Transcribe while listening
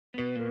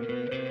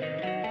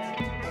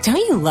Don't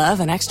you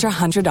love an extra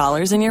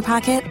 $100 in your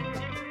pocket?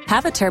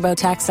 Have a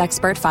TurboTax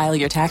expert file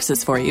your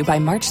taxes for you by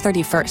March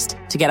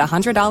 31st to get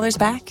 $100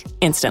 back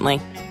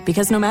instantly.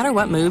 Because no matter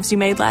what moves you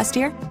made last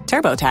year,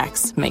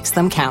 TurboTax makes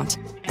them count.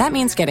 That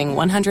means getting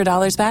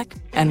 $100 back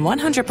and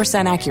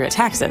 100% accurate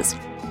taxes,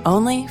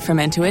 only from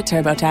Intuit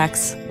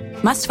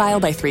TurboTax. Must file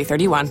by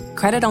 3/31.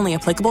 Credit only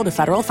applicable to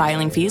federal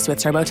filing fees with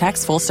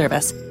TurboTax full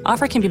service.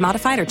 Offer can be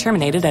modified or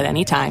terminated at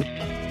any time.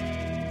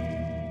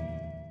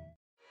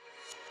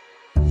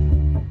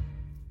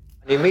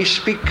 You may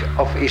speak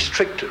of a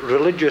strict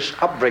religious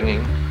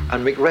upbringing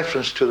and make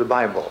reference to the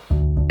Bible.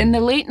 In the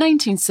late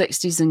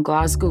 1960s in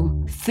Glasgow,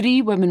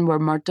 3 women were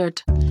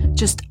murdered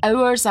just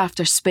hours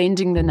after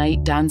spending the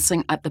night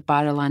dancing at the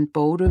Barrowland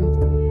Ballroom.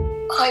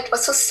 Oh, it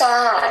was so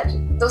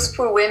sad. Those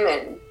poor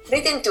women,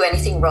 they didn't do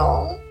anything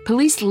wrong.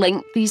 Police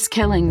linked these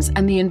killings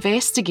and the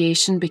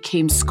investigation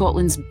became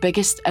Scotland's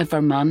biggest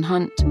ever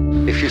manhunt.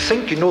 If you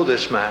think you know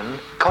this man,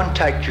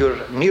 contact your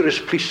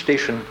nearest police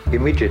station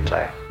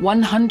immediately.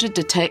 100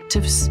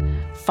 detectives,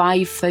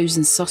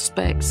 5,000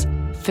 suspects,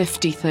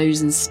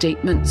 50,000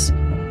 statements.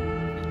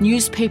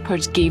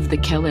 Newspapers gave the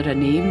killer a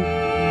name.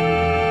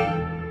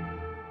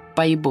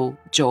 Bible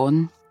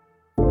John.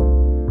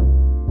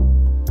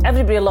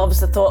 Everybody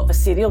loves the thought of a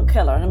serial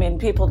killer. I mean,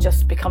 people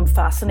just become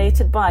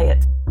fascinated by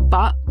it.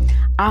 But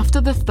after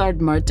the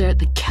 3rd murder,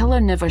 the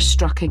killer never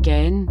struck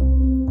again,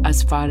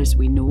 as far as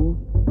we know.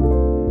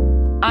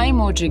 I'm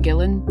Audrey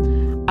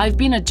Gillan. I've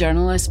been a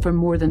journalist for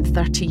more than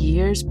 30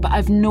 years, but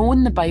I've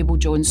known the Bible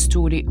John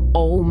story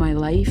all my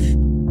life.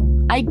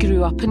 I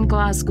grew up in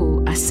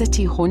Glasgow, a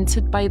city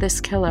haunted by this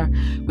killer,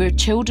 where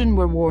children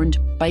were warned,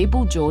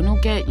 Bible John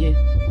will get you.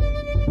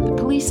 The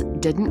police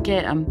didn't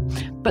get him.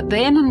 But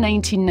then in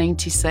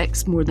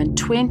 1996, more than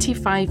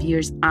 25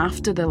 years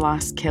after the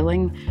last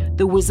killing,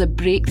 there was a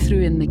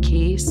breakthrough in the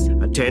case.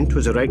 A tent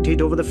was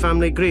erected over the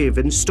family grave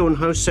in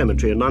Stonehouse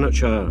Cemetery in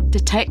Lanarkshire.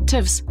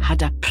 Detectives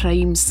had a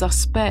prime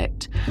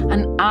suspect,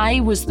 and I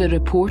was the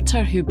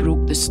reporter who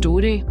broke the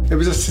story. It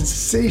was a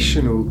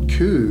sensational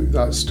coup,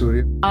 that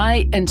story.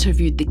 I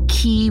interviewed the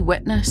key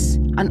witness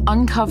and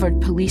uncovered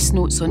police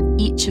notes on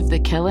each of the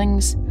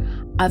killings.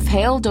 I've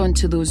held on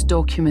to those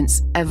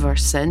documents ever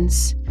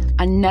since,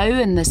 and now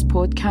in this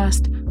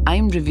podcast,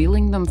 I'm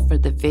revealing them for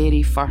the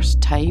very first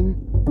time.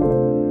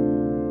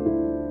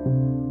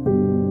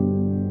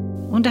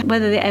 I wonder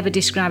whether they ever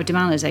described a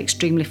man as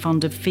extremely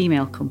fond of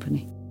female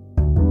company.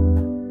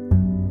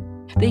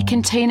 They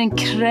contain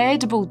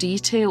incredible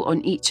detail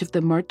on each of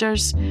the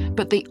murders,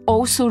 but they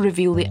also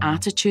reveal the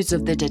attitudes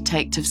of the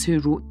detectives who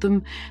wrote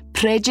them,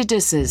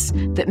 prejudices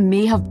that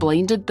may have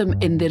blinded them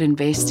in their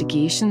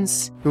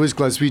investigations. Those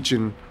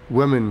Glaswegian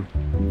women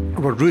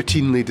were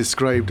routinely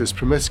described as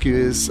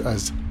promiscuous,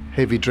 as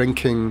heavy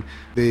drinking.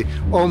 They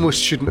almost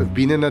shouldn't have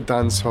been in a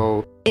dance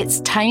hall. It's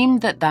time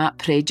that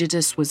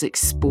prejudice was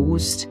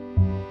exposed.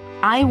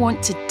 I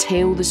want to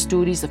tell the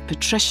stories of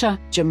Patricia,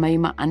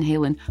 Jemima and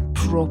Helen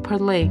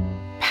properly.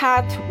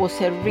 Pat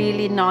was a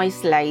really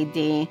nice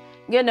lady,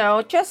 you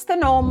know, just a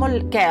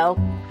normal girl.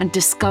 And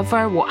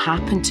discover what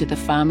happened to the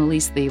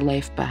families they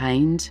left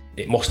behind.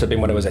 It must have been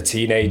when I was a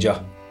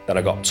teenager that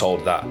I got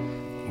told that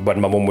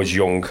when my mum was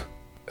young,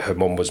 her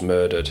mum was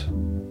murdered.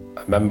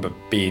 I remember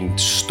being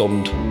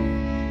stunned.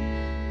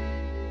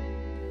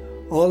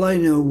 All I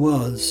know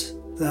was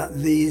that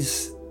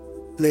these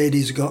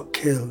ladies got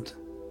killed.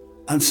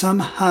 And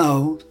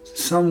somehow,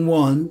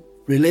 someone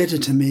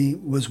related to me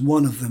was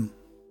one of them.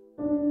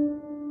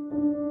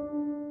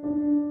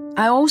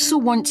 I also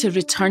want to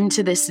return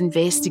to this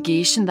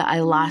investigation that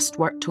I last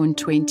worked on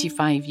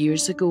 25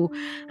 years ago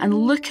and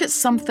look at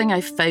something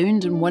I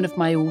found in one of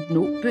my old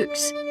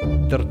notebooks.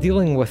 They're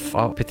dealing with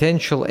a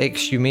potential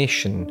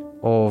exhumation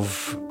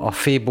of a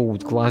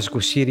fabled Glasgow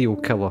serial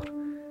killer,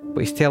 but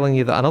he's telling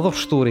you that another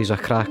story's a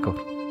cracker.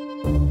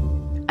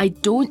 I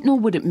don't know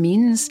what it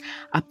means,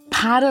 a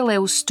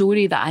parallel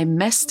story that I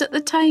missed at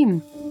the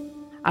time.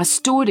 A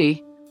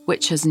story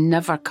which has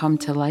never come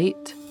to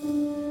light.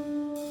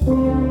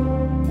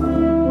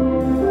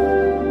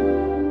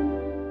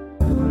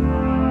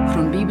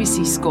 From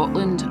BBC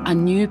Scotland, a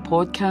new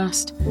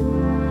podcast,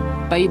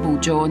 Bible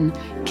John,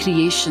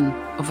 Creation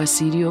of a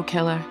Serial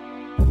Killer.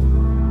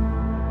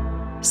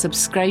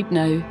 Subscribe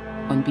now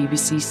on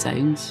BBC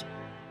Sounds.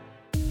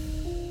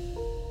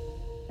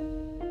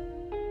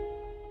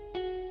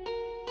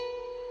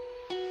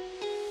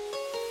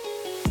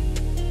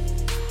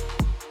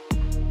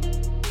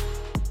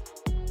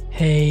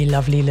 Hey,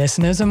 lovely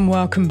listeners, and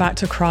welcome back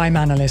to Crime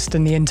Analyst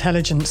and the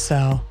Intelligence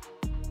Cell.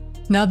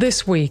 Now,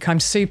 this week, I'm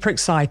super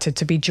excited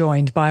to be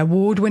joined by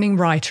award-winning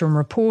writer and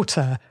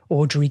reporter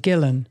Audrey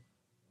Gillan.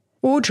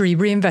 Audrey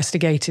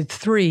reinvestigated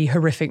 3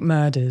 horrific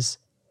murders: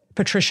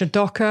 Patricia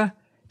Docker,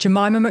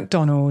 Jemima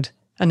MacDonald,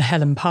 and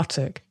Helen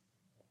Puttock.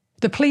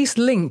 The police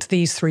linked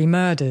these 3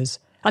 murders,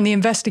 and the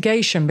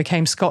investigation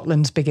became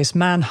Scotland's biggest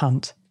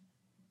manhunt.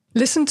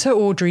 Listen to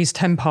Audrey's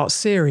 10-part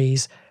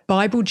series,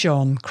 Bible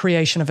John,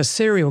 Creation of a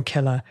Serial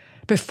Killer,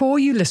 before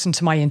you listen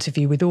to my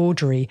interview with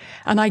Audrey,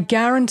 and I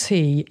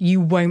guarantee you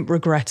won't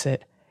regret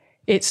it.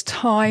 It's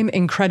time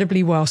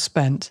incredibly well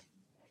spent.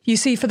 You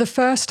see, for the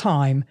first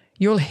time,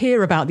 you'll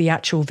hear about the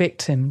actual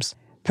victims,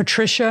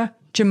 Patricia,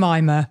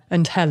 Jemima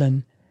and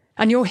Helen,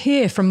 and you'll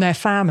hear from their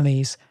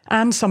families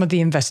and some of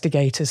the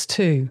investigators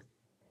too.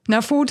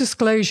 Now, full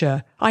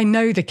disclosure, I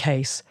know the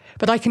case,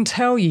 but I can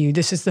tell you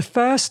this is the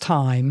first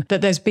time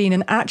that there's been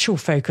an actual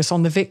focus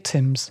on the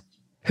victims,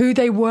 who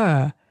they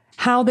were,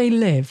 how they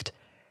lived,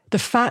 the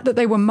fact that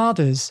they were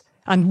mothers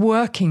and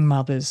working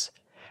mothers.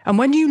 And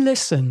when you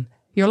listen,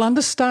 you'll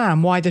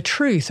understand why the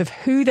truth of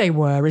who they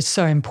were is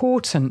so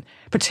important,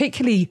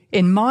 particularly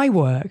in my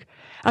work,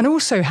 and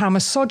also how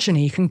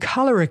misogyny can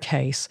colour a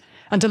case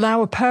and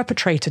allow a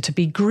perpetrator to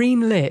be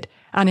green-lit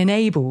and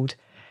enabled,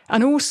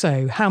 and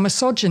also how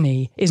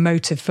misogyny is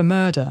motive for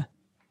murder.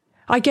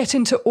 I get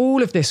into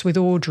all of this with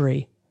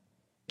Audrey.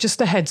 Just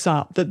a heads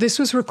up that this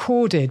was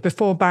recorded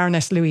before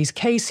Baroness Louise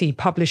Casey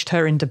published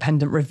her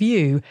independent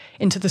review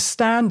into the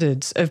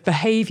standards of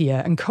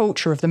behaviour and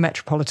culture of the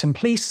Metropolitan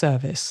Police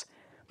Service.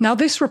 Now,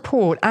 this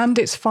report and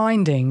its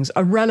findings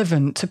are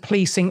relevant to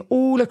policing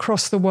all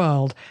across the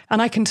world,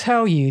 and I can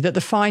tell you that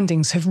the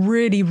findings have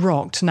really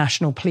rocked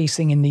national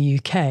policing in the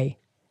UK.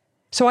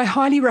 So I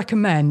highly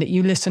recommend that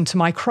you listen to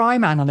my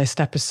Crime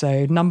Analyst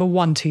episode number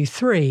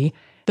 123,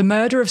 The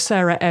Murder of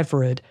Sarah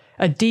Everard,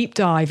 a deep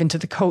dive into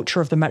the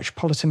culture of the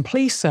Metropolitan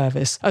Police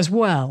Service as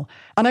well.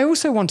 And I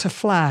also want to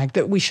flag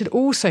that we should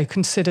also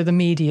consider the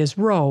media's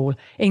role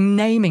in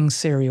naming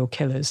serial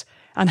killers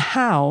and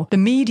how the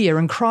media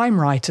and crime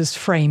writers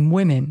frame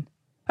women.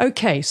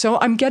 Okay, so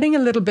I'm getting a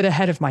little bit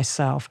ahead of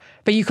myself,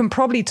 but you can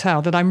probably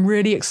tell that I'm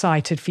really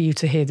excited for you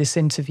to hear this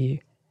interview.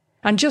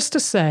 And just to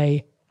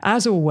say,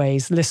 as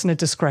always, listener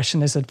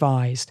discretion is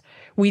advised.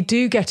 We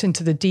do get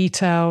into the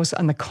details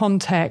and the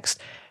context,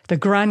 the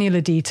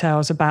granular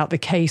details about the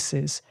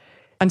cases.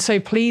 And so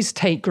please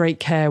take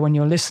great care when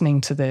you're listening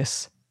to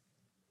this.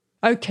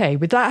 Okay,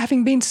 with that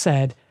having been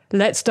said,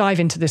 let's dive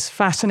into this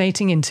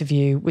fascinating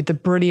interview with the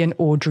brilliant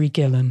Audrey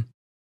Gillan.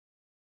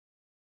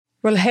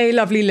 Well, hey,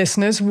 lovely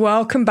listeners,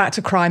 welcome back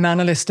to Crime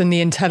Analyst and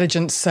the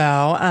Intelligence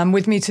Cell. And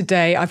with me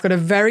today, I've got a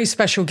very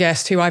special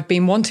guest who I've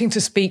been wanting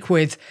to speak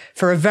with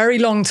for a very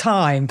long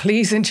time.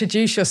 Please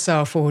introduce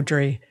yourself,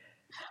 Audrey.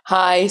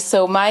 Hi,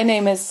 so my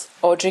name is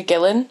Audrey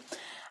Gillan.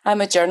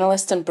 I'm a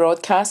journalist and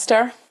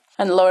broadcaster.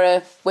 And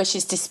Laura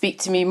wishes to speak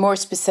to me more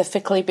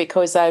specifically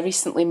because I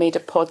recently made a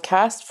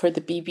podcast for the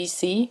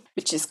BBC,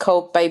 which is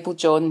called Bible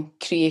John,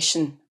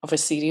 Creation of a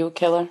Serial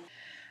Killer.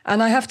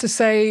 And I have to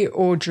say,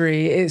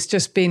 Audrey, it's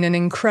just been an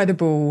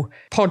incredible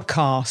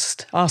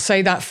podcast. I'll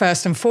say that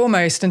first and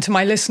foremost. And to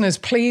my listeners,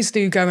 please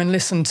do go and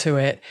listen to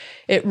it.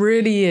 It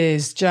really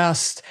is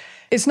just...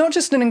 It's not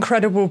just an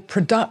incredible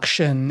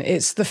production,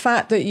 it's the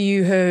fact that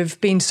you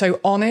have been so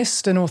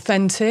honest and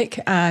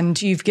authentic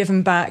and you've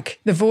given back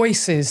the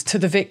voices to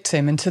the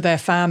victim and to their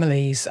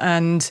families.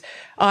 And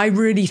I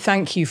really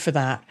thank you for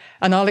that.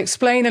 And I'll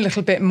explain a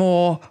little bit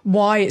more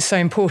why it's so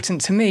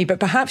important to me, but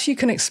perhaps you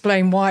can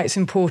explain why it's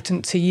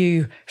important to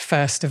you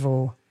first of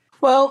all.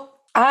 Well,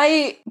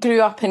 I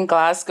grew up in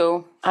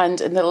Glasgow, and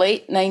in the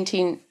late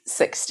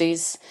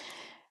 1960s,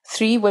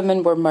 3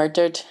 women were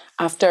murdered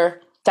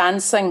after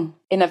dancing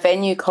in a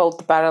venue called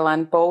the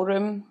Barrowland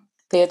Ballroom.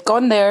 They had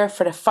gone there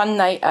for a fun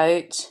night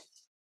out,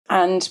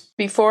 and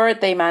before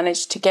they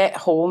managed to get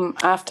home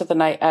after the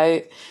night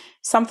out,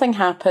 something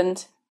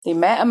happened. They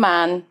met a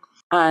man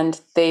and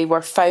they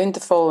were found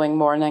the following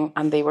morning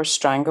and they were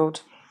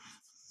strangled.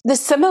 The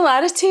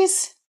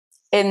similarities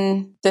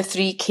in the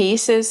 3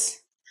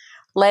 cases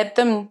led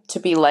them to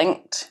be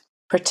linked,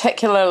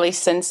 particularly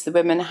since the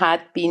women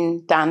had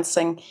been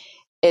dancing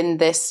in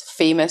this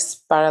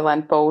famous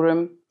Barrowland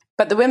Ballroom.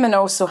 But the women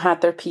also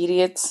had their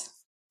periods.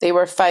 They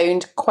were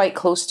found quite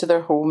close to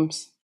their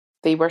homes.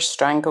 They were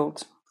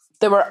strangled.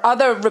 There were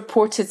other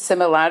reported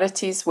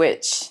similarities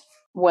which,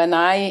 when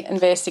I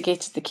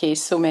investigated the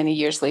case so many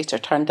years later,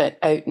 turned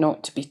out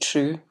not to be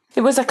true.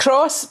 It was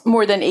across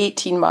more than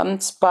 18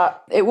 months,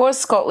 but it was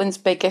Scotland's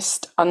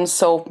biggest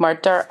unsolved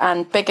murder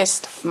and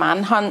biggest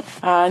manhunt.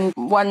 And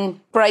one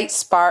bright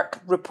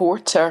spark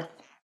reporter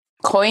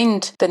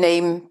coined the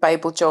name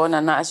Bible John,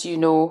 and as you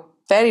know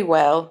very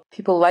well,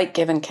 people like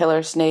giving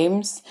killers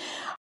names.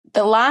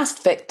 The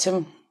last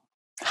victim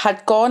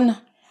had gone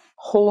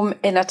home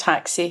in a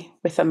taxi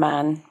with a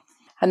man,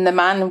 and the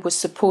man was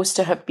supposed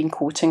to have been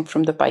quoting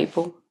from the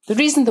Bible. The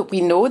reason that we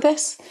know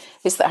this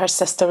is that her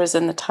sister was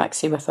in the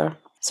taxi with her.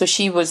 So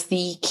she was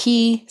the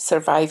key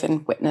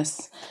surviving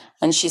witness,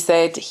 and she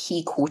said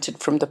he quoted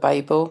from the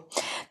Bible.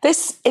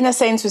 This, in a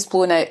sense, was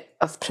blown out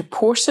of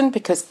proportion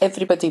because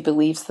everybody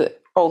believes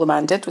that all the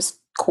man did was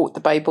quote the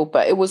Bible,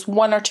 but it was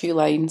 1 or 2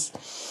 lines.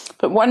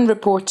 But one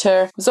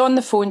reporter was on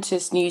the phone to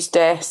his news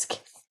desk,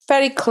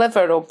 very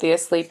clever,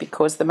 obviously,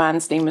 because the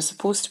man's name was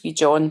supposed to be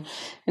John,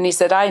 and he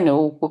said, I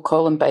know, we'll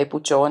call him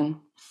Bible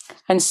John.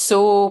 And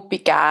so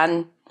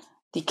began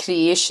the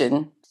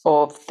creation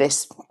of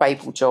this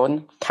Bible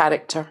John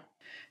character.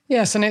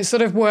 Yes, and it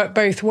sort of worked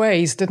both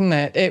ways, didn't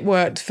it? It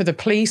worked for the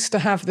police to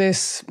have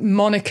this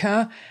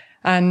moniker,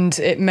 And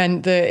it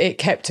meant that it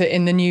kept it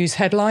in the news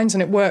headlines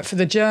and it worked for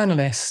the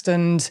journalist.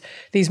 And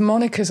these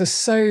monikers are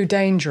so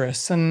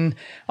dangerous. And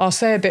I'll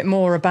say a bit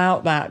more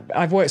about that.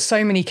 I've worked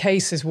so many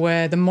cases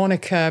where the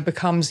moniker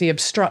becomes the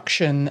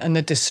obstruction and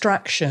the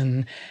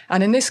distraction.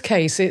 And in this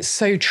case, it's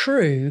so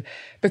true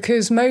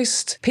because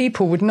most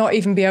people would not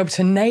even be able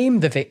to name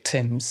the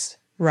victims.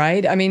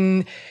 Right? I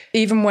mean,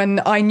 even when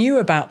I knew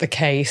about the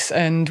case,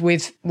 and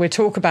we'll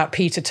talk about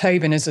Peter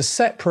Tobin as a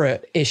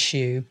separate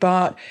issue,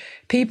 but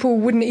people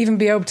wouldn't even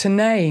be able to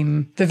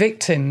name the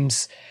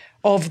victims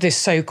of this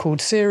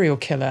so-called serial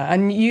killer.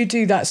 And you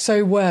do that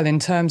so well in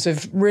terms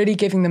of really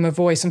giving them a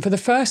voice. And for the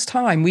first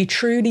time, we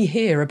truly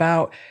hear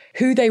about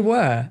who they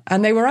were.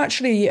 And they were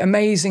actually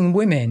amazing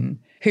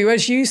women who,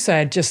 as you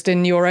said just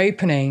in your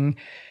opening,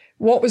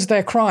 what was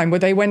their crime? Well,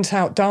 they went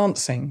out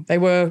dancing. They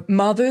were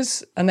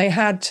mothers and they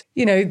had,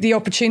 the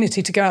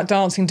opportunity to go out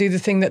dancing, do the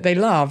thing that they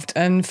loved.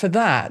 And for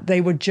that, they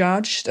were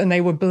judged and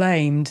they were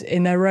blamed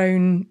in their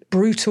own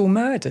brutal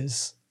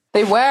murders.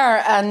 They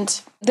were,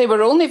 and they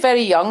were only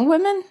very young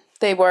women.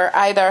 They were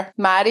either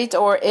married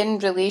or in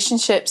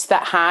relationships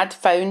that had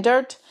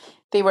foundered.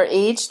 They were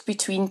aged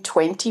between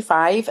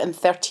 25 and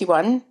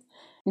 31.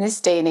 In this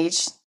day and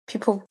age,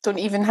 people don't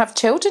even have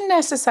children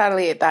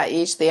necessarily at that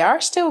age. They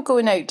are still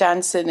going out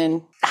dancing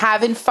and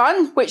having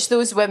fun, which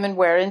those women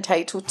were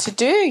entitled to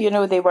do.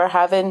 They were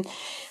having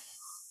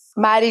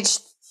marriage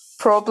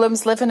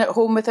problems, living at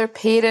home with their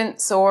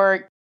parents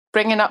or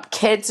bringing up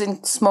kids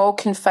in small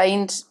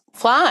confined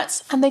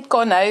flats. And they'd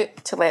gone out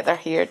to let their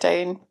hair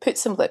down, put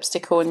some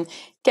lipstick on,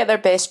 get their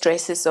best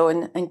dresses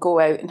on and go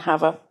out and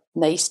have a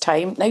nice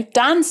time. Now,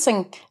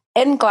 dancing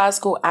in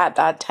Glasgow at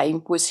that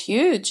time was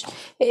huge.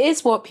 It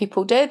is what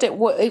people did. It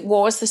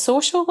was the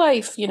social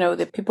life.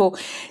 The people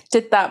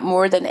did that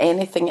more than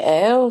anything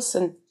else.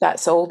 And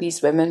that's all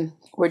these women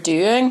were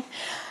doing.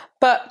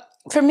 But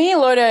for me,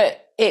 Laura,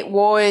 it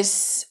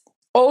was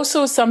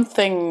also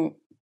something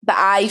that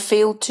I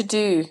failed to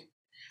do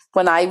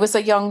when I was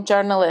a young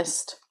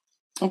journalist,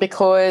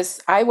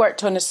 because I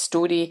worked on a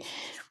story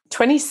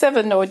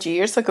 27 odd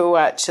years ago,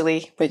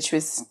 actually, which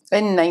was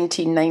in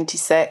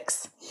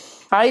 1996.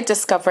 I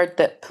discovered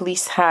that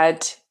police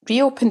had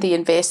reopened the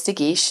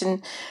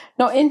investigation,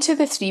 not into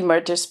the 3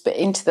 murders, but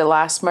into the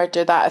last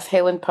murder, that of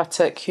Helen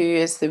Puttock, who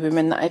is the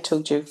woman that I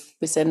told you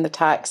was in the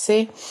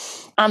taxi.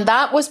 And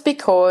that was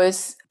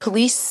because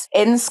police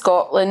in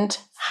Scotland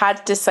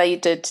had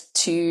decided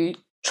to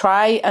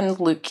try and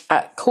look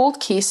at cold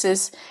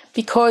cases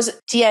because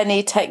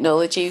DNA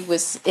technology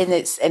was in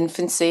its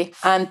infancy.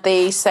 And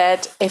they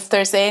said, if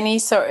there's any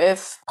sort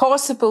of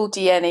possible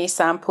DNA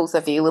samples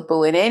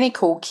available in any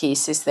cold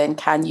cases, then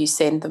can you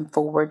send them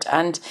forward?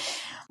 And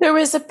there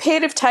was a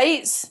pair of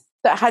tights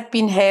that had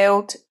been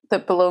held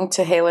that belonged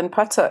to Helen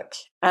Puttock.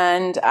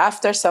 And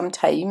after some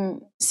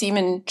time,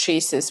 semen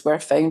traces were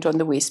found on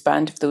the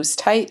waistband of those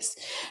tights.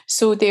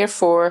 So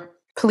therefore,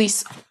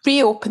 police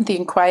reopened the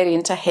inquiry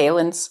into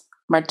Helen's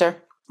murder.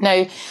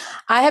 Now,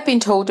 I had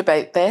been told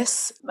about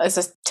this as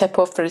a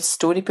tip-off for a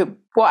story, but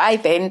what I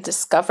then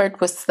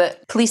discovered was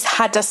that police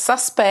had a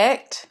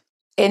suspect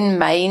in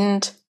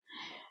mind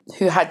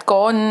who had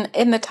gone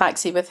in the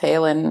taxi with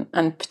Helen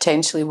and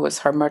potentially was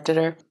her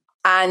murderer,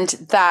 and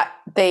that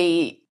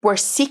they were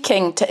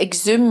seeking to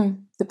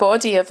exhume the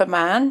body of a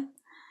man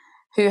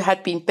who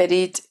had been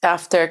buried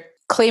after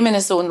claiming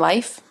his own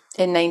life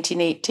in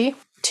 1980,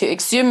 to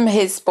exhume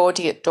his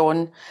body at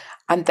dawn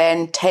and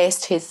then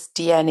test his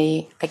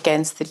DNA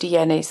against the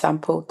DNA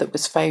sample that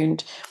was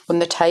found on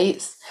the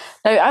tights.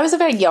 Now, I was a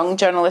very young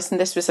journalist and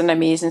this was an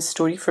amazing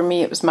story for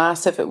me. It was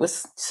massive. It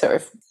was sort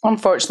of,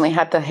 unfortunately,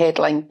 had the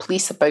headline,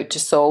 Police About to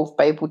Solve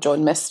Bible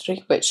John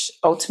Mystery, which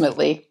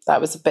ultimately,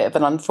 that was a bit of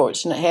an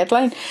unfortunate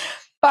headline.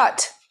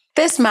 But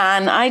this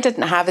man, I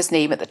didn't have his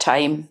name at the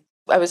time.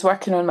 I was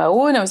working on my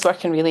own. I was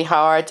working really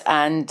hard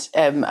and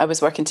I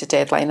was working to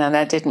deadline and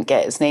I didn't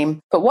get his name.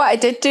 But what I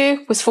did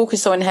do was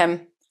focus on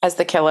him as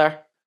the killer.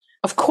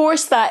 Of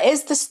course, that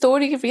is the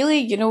story,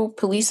 really.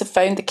 Police have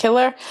found the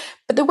killer.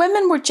 But the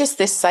women were just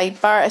this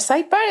sidebar. A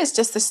sidebar is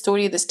just the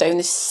story that's down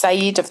the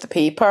side of the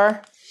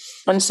paper.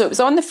 And so it was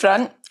on the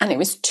front and it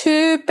was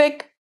 2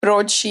 big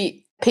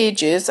broadsheet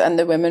pages and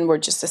the women were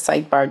just a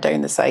sidebar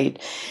down the side.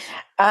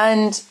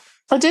 And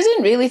I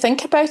didn't really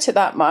think about it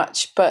that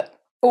much, but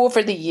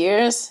over the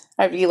years,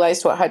 I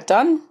realised what I'd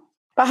done.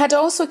 But I had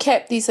also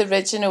kept these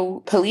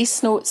original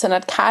police notes and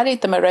I'd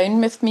carried them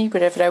around with me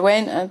wherever I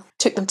went. I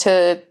took them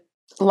to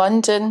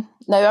London.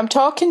 Now, I'm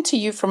talking to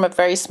you from a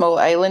very small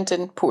island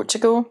in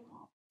Portugal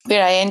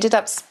where I ended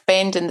up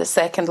spending the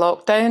second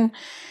lockdown,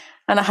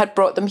 and I had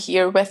brought them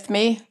here with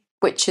me,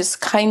 which is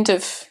kind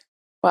of,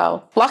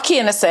 well, lucky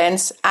in a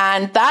sense.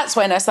 And that's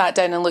when I sat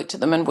down and looked at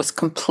them and was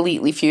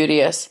completely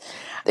furious.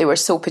 They were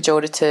so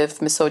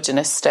pejorative,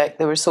 misogynistic.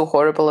 They were so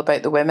horrible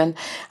about the women.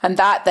 And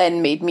that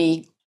then made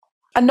me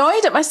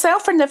annoyed at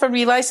myself for never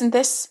realising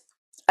this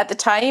at the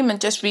time and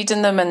just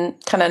reading them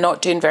and kind of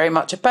not doing very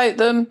much about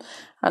them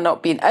and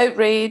not being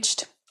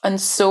outraged. And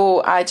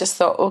so I just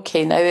thought,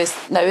 okay, now is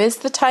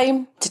the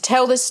time to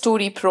tell this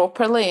story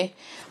properly.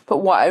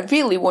 But what I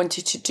really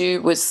wanted to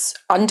do was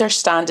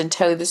understand and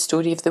tell the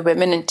story of the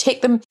women and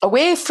take them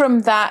away from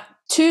that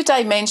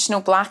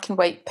two-dimensional black and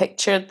white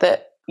picture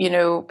that, you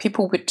know,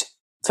 people would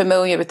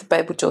familiar with the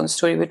Bible Jones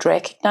story would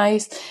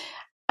recognise,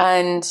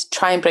 and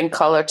try and bring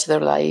colour to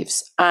their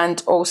lives,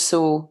 and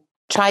also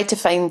try to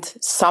find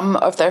some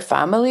of their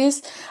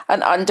families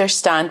and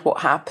understand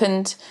what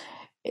happened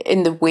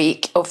in the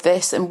wake of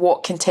this and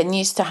what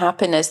continues to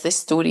happen as this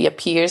story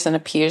appears and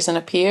appears and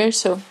appears.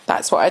 So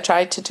that's what I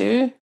tried to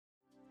do.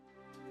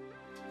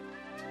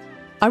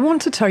 I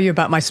want to tell you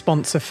about my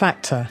sponsor,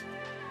 Factor.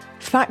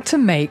 Factor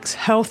makes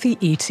healthy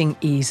eating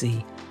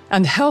easy,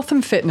 and health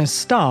and fitness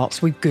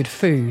starts with good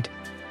food.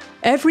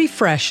 Every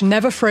fresh,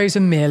 never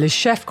frozen meal is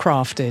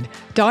chef-crafted,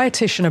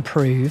 dietitian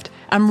approved,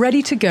 and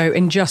ready to go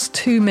in just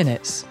 2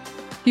 minutes.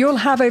 You'll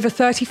have over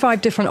 35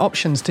 different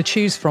options to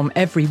choose from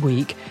every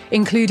week,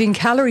 including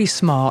Calorie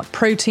Smart,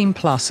 Protein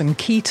Plus, and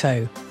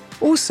Keto.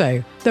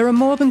 Also, there are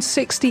more than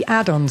 60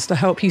 add-ons to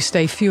help you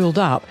stay fueled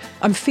up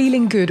and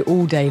feeling good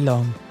all day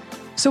long.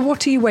 So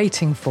what are you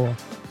waiting for?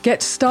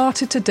 Get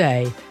started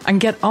today and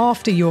get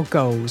after your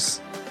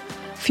goals.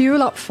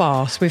 Fuel up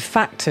fast with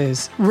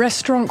Factor's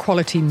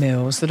restaurant-quality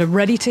meals that are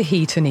ready to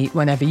heat and eat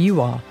whenever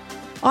you are.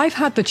 I've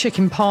had the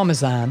chicken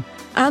parmesan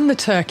and the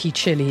turkey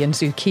chili and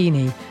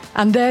zucchini,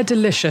 and they're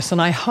delicious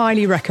and I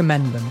highly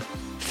recommend them.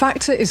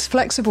 Factor is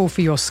flexible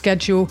for your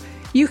schedule.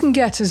 You can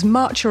get as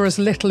much or as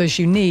little as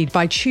you need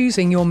by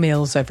choosing your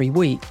meals every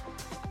week.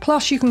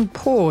 Plus, you can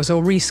pause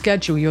or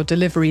reschedule your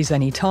deliveries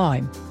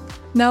anytime.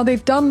 Now,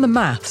 they've done the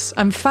maths,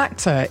 and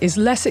Factor is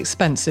less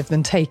expensive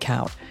than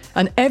takeout,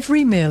 and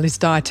every meal is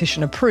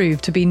dietitian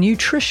approved to be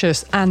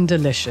nutritious and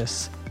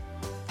delicious.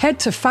 Head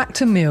to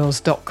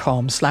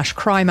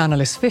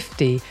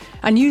factormeals.com/crimeanalyst50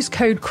 and use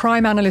code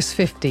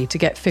crimeanalyst50 to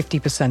get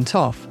 50%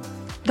 off.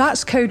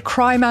 That's code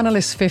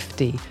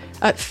crimeanalyst50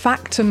 at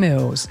Factor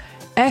Meals,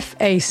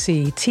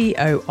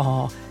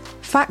 FACTOR,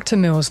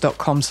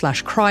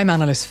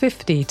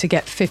 factormeals.com/crimeanalyst50 to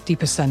get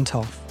 50%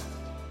 off.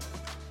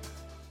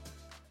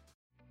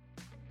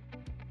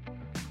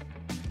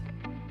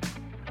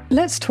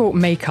 Let's talk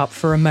makeup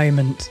for a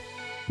moment.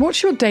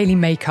 What's your daily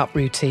makeup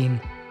routine?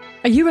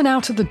 Are you an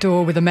out of the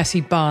door with a messy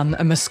bun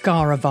and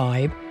mascara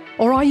vibe?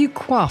 Or are you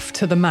coiffed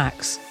to the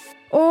max?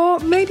 Or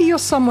maybe you're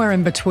somewhere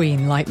in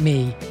between, like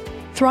me.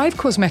 Thrive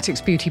Cosmetics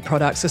beauty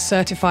products are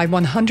certified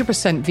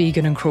 100%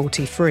 vegan and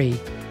cruelty-free,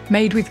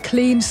 made with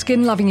clean,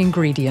 skin-loving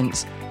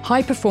ingredients,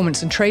 high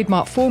performance and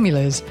trademark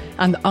formulas,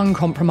 and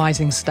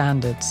uncompromising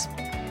standards.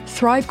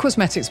 Thrive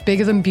Cosmetics'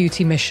 bigger than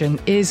beauty mission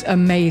is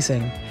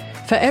amazing.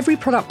 For every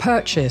product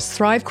purchased,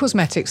 Thrive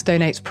Cosmetics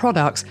donates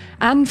products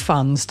and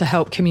funds to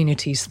help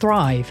communities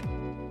thrive.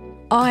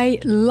 I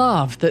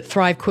love that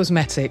Thrive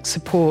Cosmetics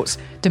supports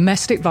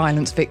domestic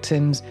violence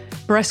victims,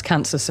 breast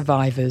cancer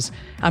survivors,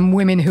 and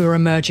women who are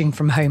emerging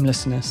from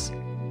homelessness.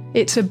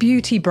 It's a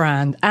beauty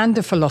brand and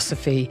a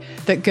philosophy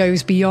that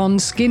goes beyond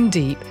skin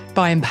deep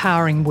by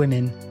empowering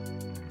women.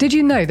 Did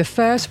you know the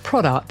first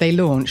product they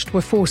launched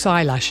were false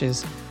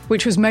eyelashes,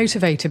 which was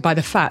motivated by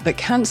the fact that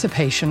cancer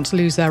patients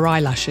lose their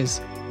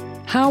eyelashes?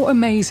 How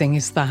amazing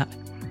is that?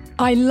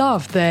 I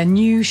love their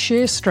new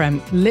sheer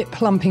strength lip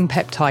plumping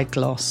peptide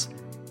gloss.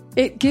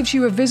 It gives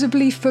you a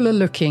visibly fuller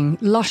looking,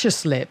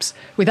 luscious lips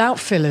without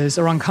fillers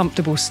or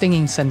uncomfortable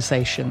stinging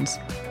sensations.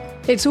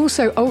 It's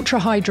also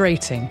ultra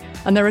hydrating,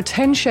 and there are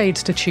 10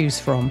 shades to choose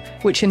from,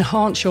 which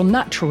enhance your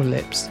natural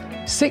lips,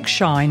 6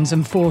 shines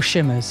and 4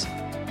 shimmers.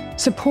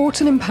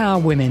 Support and empower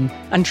women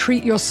and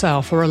treat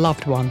yourself or a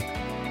loved one.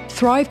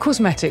 Thrive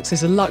Cosmetics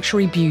is a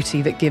luxury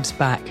beauty that gives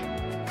back.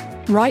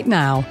 Right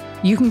now,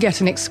 you can get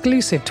an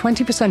exclusive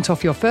 20%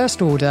 off your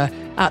first order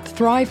at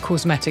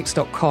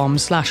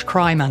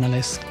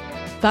thrivecosmetics.com/crimeanalyst.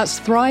 That's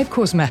Thrive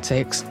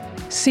Cosmetics,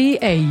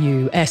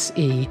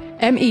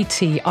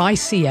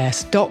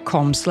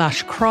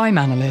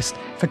 CAUSEMETICS.com/crimeanalyst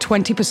for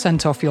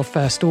 20% off your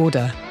first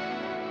order.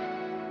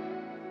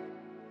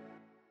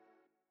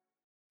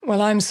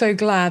 Well, I'm so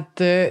glad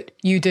that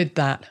you did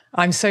that.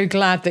 I'm so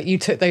glad that you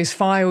took those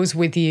files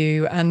with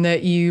you and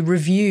that you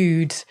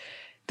reviewed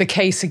the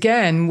case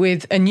again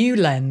with a new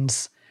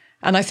lens.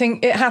 And I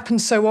think it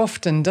happens so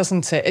often,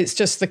 doesn't it? It's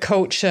just the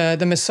culture,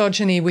 the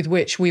misogyny with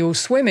which we all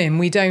swim in.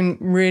 We don't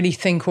really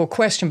think or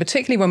question,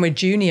 particularly when we're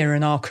junior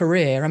in our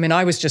career. I mean,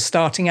 I was just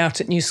starting out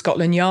at New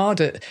Scotland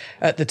Yard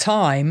at the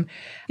time.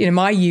 You know,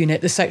 my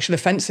unit, the sexual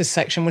offences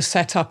section, was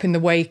set up in the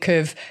wake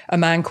of a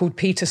man called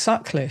Peter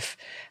Sutcliffe.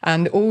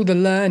 And all the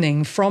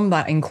learning from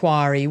that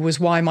inquiry was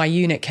why my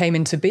unit came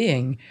into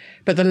being.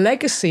 But the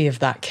legacy of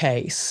that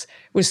case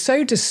was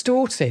so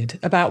distorted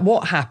about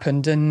what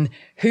happened and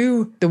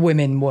who the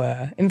women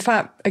were. In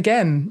fact,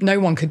 again,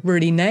 no one could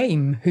really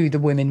name who the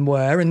women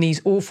were, and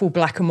these awful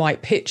black and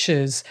white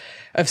pictures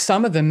of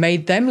some of them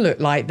made them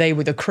look like they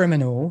were the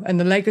criminal, and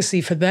the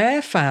legacy for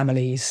their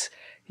families,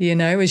 you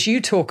know, as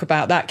you talk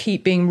about, that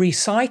keep being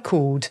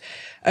recycled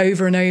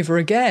over and over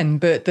again,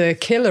 but the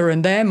killer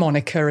and their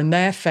moniker and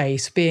their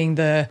face being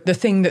the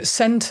thing that's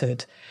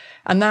centred.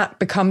 And that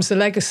becomes the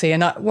legacy.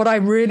 And what I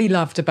really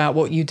loved about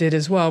what you did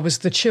as well was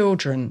the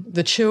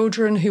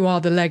children who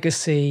are the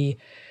legacy,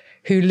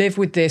 who live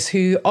with this,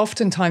 who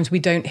oftentimes we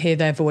don't hear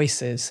their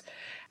voices.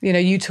 You know,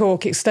 you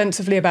talk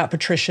extensively about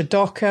Patricia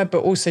Docker,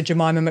 but also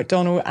Jemima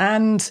McDonald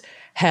and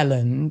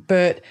Helen.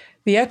 But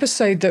the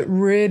episode that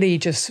really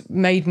just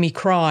made me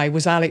cry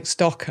was Alex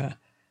Docker.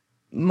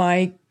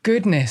 My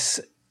goodness,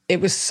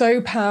 it was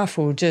so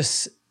powerful,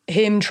 just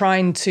him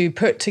trying to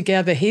put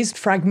together his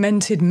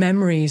fragmented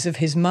memories of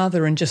his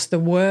mother and just the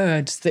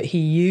words that he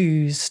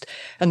used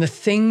and the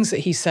things that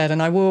he said.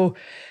 And I will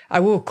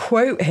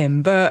quote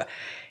him, but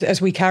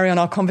as we carry on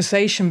our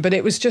conversation, but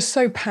it was just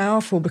so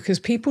powerful because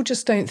people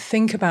just don't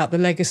think about the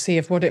legacy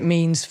of what it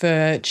means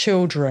for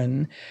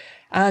children.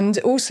 And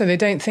also they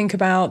don't think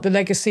about the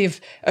legacy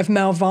of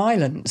male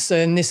violence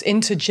and this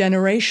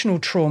intergenerational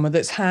trauma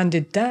that's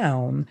handed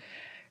down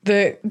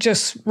that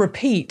just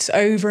repeats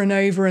over and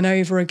over and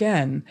over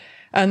again.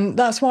 And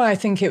that's why I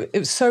think it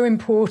was so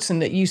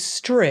important that you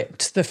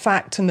stripped the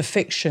fact and the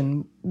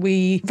fiction.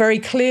 We very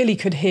clearly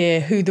could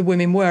hear who the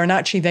women were, and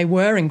actually they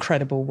were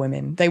incredible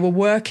women. They were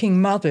working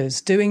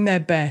mothers doing their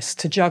best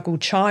to juggle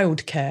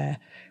childcare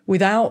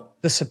without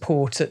the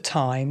support at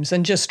times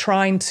and just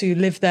trying to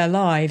live their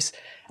lives.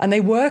 And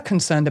they were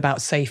concerned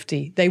about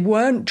safety. They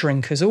weren't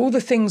drinkers. All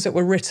the things that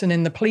were written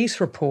in the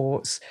police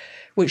reports,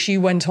 which you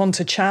went on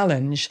to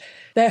challenge,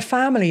 their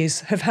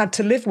families have had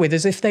to live with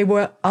as if they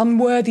were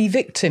unworthy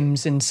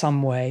victims in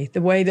some way,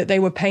 the way that they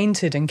were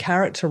painted and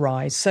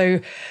characterized. So,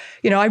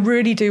 you know, I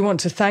really do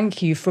want to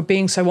thank you for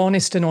being so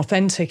honest and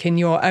authentic in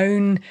your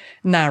own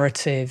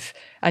narrative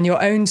and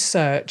your own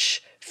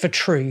search for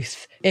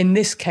truth in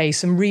this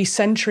case, and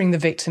recentering the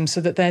victims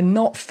so that they're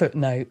not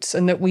footnotes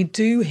and that we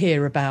do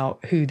hear about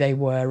who they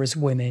were as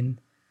women.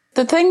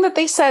 The thing that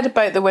they said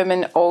about the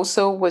women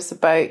also was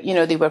about, you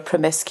know, they were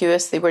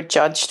promiscuous. They were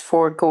judged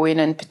for going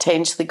and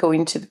potentially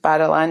going to the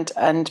Barrowland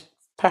and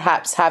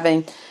perhaps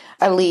having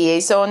a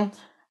liaison.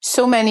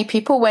 So many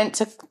people went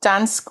to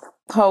dance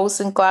halls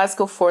in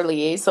Glasgow for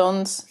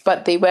liaisons,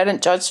 but they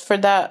weren't judged for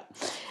that.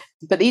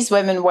 But these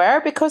women were,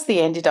 because they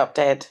ended up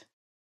dead.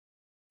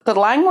 The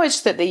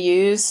language that they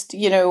used,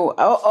 you know,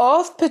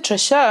 of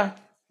Patricia,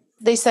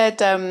 they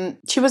said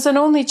she was an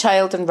only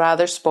child and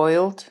rather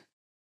spoiled.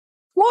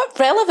 What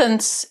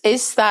relevance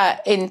is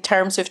that in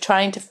terms of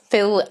trying to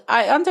fill...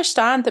 I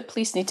understand that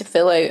police need to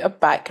fill out a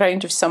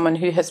background of someone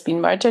who has been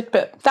murdered,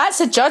 but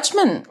that's a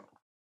judgment.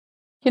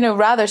 You know,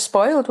 rather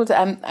spoiled.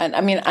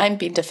 I'm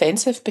being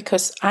defensive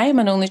because I am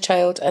an only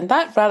child, and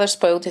that rather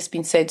spoiled has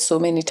been said so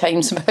many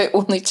times about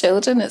only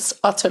children. It's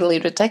utterly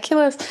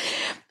ridiculous.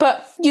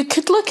 But you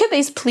could look at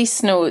these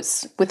police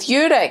notes with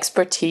your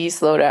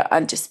expertise, Laura,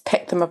 and just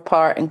pick them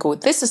apart and go,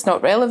 this is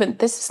not relevant,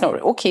 this is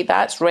not... Okay,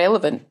 that's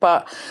relevant,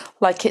 but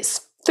like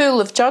it's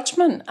full of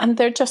judgment, and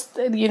they're just,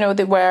 you know,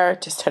 they were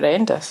just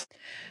horrendous.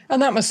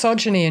 And that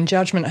misogyny and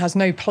judgment has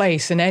no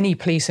place in any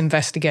police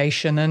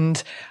investigation.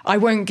 And I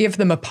won't give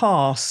them a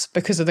pass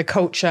because of the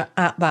culture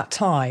at that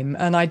time.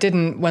 And I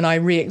didn't when I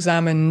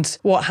re-examined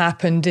what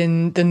happened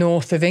in the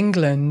north of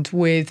England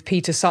with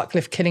Peter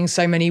Sutcliffe killing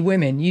so many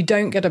women. You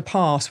don't get a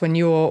pass when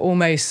you're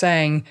almost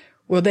saying,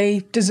 well, they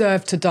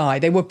deserved to die.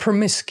 They were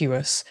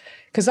promiscuous.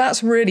 Because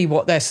that's really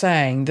what they're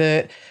saying,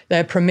 that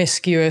they're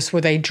promiscuous,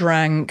 where they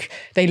drank,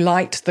 they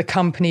liked the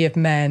company of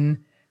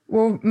men.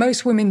 Well,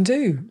 most women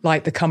do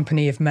like the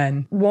company of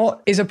men.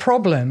 What is a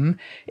problem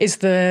is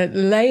the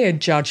layered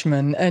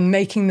judgment and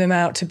making them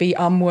out to be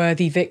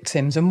unworthy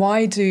victims. And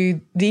why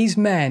do these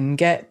men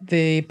get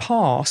the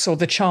pass or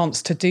the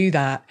chance to do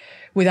that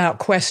without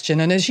question?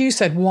 And as you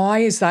said, why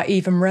is that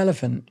even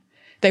relevant?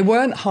 They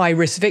weren't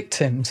high-risk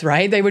victims,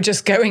 right? They were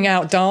just going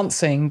out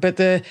dancing. But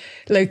the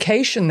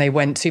location they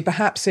went to,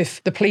 perhaps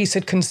if the police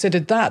had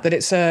considered that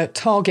it's a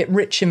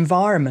target-rich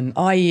environment,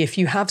 i.e. if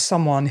you have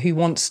someone who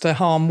wants to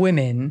harm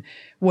women,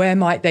 where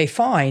might they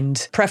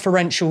find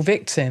preferential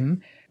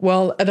victim?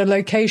 Well, at a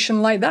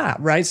location like that,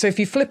 right? So if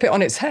you flip it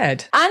on its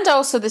head. And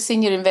also the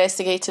senior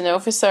investigating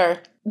officer,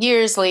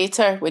 years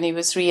later, when he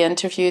was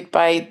re-interviewed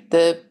by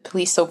the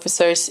police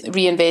officers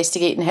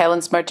re-investigating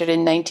Helen's murder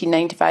in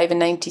 1995 and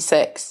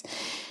 96,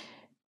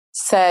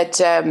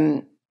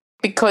 said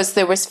because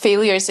there was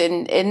failures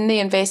in the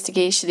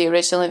investigation, the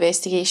original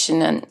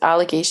investigation, and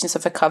allegations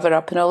of a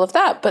cover-up and all of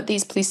that, but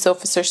these police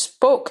officers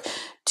spoke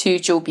to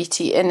Joe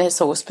Beattie in his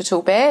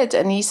hospital bed,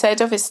 and he said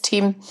of his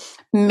team,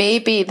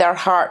 maybe their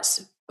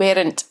hearts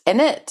weren't in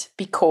it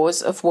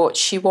because of what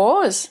she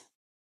was.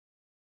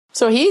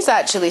 So he's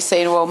actually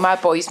saying, well, my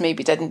boys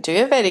maybe didn't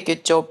do a very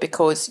good job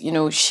because, you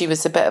know, she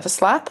was a bit of a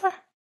slapper.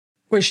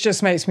 Which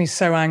just makes me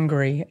so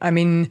angry. I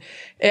mean,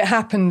 it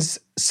happens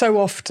so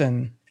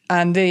often.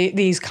 And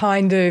these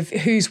kind of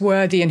who's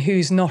worthy and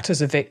who's not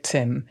as a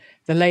victim,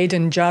 the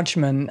laden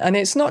judgment. And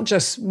it's not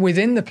just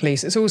within the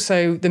police, it's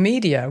also the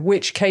media.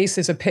 Which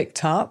cases are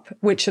picked up?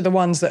 Which are the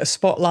ones that are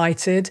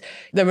spotlighted?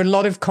 There were a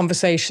lot of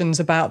conversations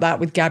about that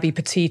with Gabby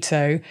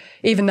Petito.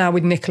 Even now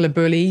with Nicola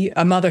Bulley,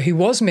 a mother who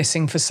was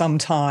missing for some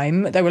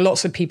time. There were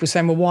lots of people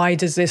saying, well, why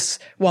does this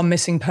one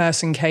missing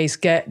person case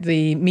get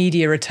the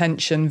media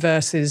attention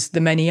versus the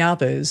many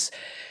others?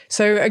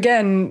 So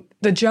again,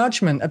 the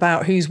judgment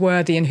about who's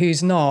worthy and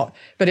who's not,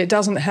 but it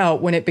doesn't help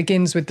when it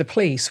begins with the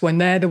police, when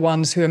they're the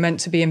ones who are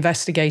meant to be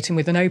investigating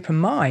with an open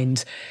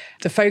mind.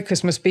 The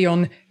focus must be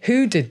on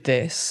who did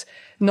this,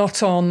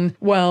 not on,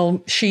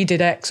 well, she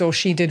did X or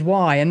she did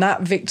Y. And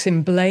that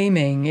victim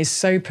blaming is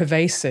so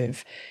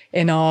pervasive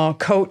in our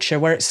culture,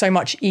 where it's so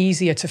much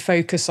easier to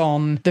focus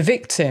on the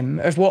victim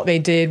of what they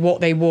did,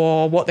 what they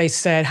wore, what they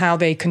said, how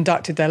they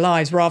conducted their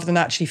lives, rather than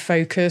actually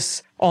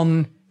focus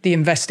on the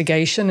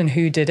investigation and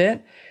who did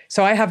it.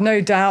 So I have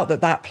no doubt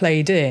that that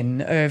played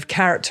in, of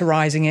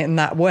characterising it in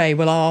that way.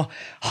 Well, our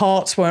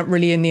hearts weren't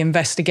really in the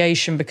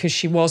investigation because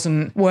she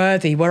wasn't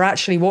worthy. Where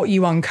actually what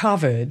you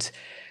uncovered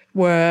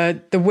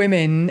were the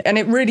women, and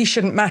it really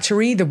shouldn't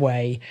matter either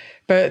way,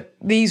 but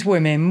these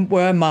women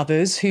were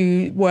mothers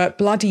who worked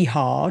bloody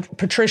hard.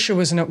 Patricia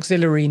was an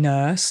auxiliary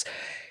nurse.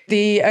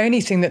 The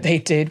only thing that they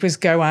did was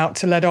go out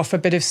to let off a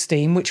bit of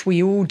steam, which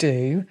we all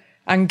do,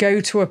 and go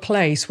to a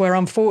place where,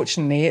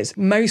 unfortunately, it's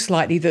most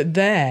likely that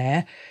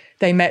there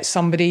they met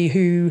somebody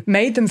who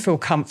made them feel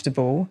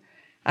comfortable,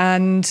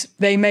 and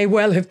they may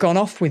well have gone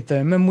off with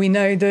them, and we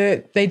know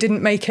that they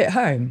didn't make it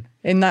home.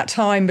 In that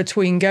time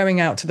between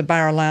going out to the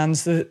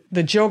Barrowlands,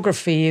 the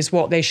geography is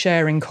what they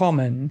share in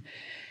common.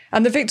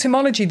 And the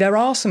victimology, there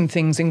are some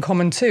things in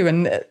common too,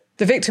 and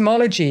the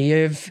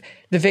victimology of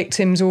the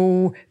victims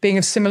all being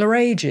of similar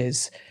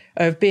ages,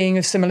 of being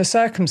of similar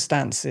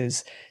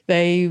circumstances.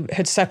 They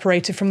had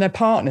separated from their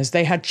partners.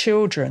 They had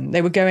children.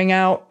 They were going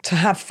out to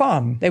have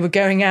fun. They were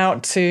going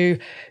out to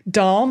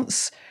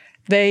dance.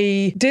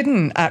 They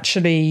didn't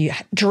actually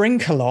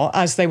drink a lot,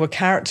 as they were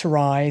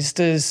characterised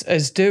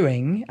as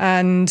doing,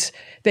 and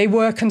they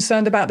were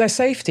concerned about their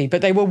safety,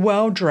 but they were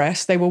well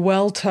dressed, they were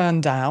well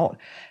turned out,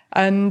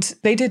 and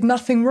they did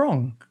nothing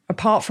wrong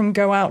apart from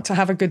go out to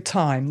have a good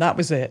time. That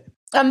was it.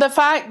 And the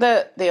fact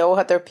that they all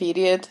had their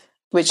period,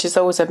 which is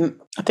always a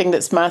thing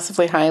that's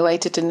massively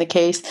highlighted in the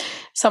case.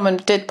 Someone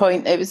did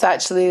point, it was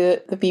actually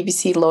the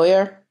BBC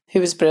lawyer who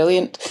was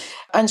brilliant.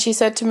 And she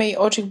said to me,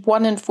 Audrey,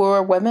 1 in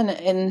 4 women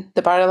in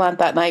the Barrowland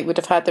that night would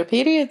have had their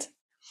period.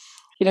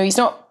 You know, he's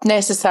not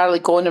necessarily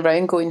going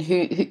around going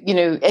who you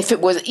know, if it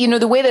was, you know,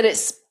 the way that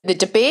it's, the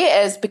debate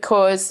is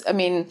because, I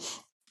mean,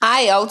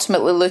 I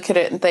ultimately look at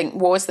it and think,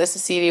 was this a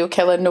serial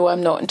killer? No,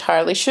 I'm not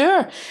entirely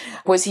sure.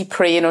 Was he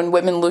preying on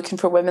women, looking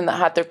for women that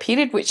had their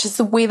period, which is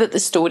the way that the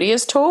story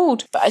is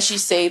told. But as you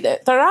say,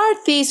 that there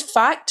are these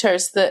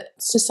factors that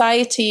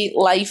society,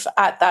 life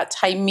at that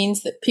time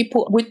means that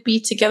people would be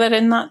together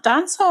in that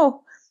dance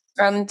hall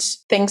and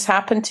things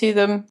happen to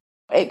them.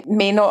 It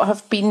may not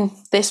have been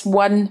this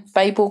one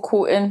Bible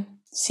quoting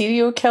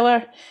serial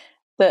killer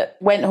that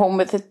went home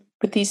with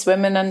these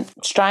women and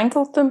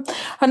strangled them.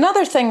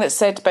 Another thing that's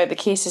said about the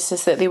cases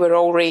is that they were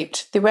all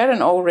raped. They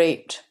weren't all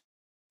raped.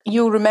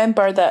 You'll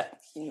remember that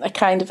I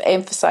kind of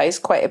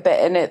emphasised quite a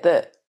bit in it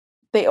that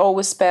they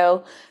always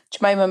spell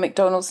Jemima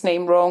McDonald's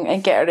name wrong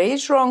and get her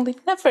age wrong. They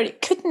never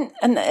couldn't,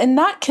 and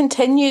that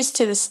continues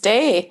to this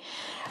day.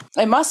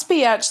 It must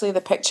be actually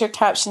the picture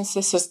captions.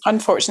 This is an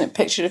unfortunate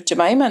picture of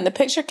Jemima, and the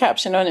picture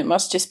caption on it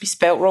must just be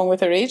spelt wrong with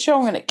her age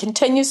wrong, and it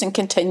continues and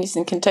continues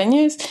and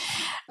continues.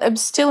 I'm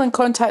still in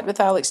contact with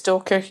Alex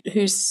Docker,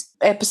 whose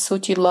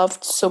episode you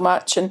loved so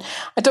much, and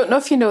I don't know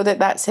if you know that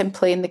that's him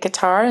playing the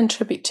guitar in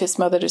tribute to his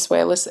mother as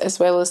well as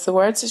the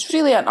words. It's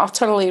really an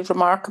utterly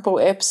remarkable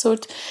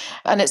episode,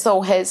 and it's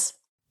all his.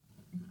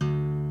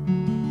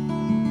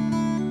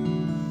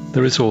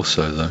 There is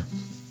also, though,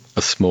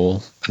 a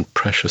small and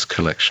precious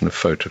collection of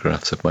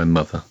photographs of my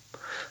mother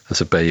as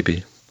a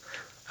baby,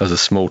 as a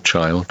small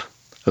child,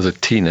 as a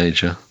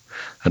teenager,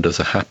 and as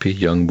a happy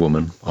young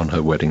woman on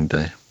her wedding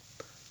day.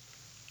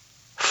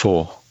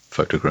 4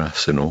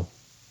 photographs in all.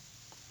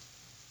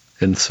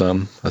 In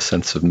some, a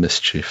sense of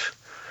mischief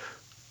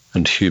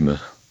and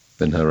humour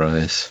in her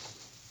eyes.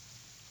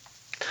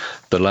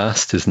 The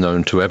last is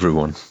known to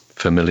everyone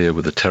familiar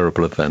with the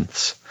terrible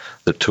events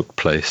that took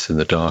place in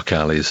the dark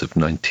alleys of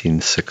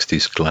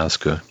 1960s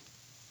Glasgow.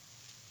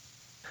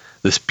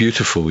 This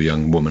beautiful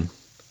young woman,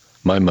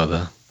 my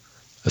mother,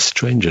 a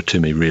stranger to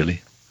me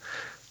really,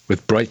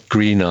 with bright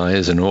green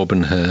eyes and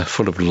auburn hair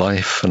full of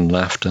life and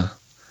laughter.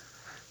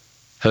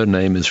 Her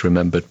name is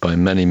remembered by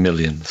many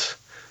millions,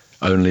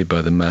 only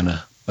by the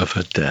manner of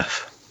her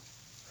death.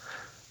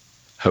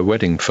 Her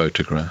wedding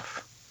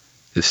photograph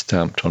is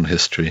stamped on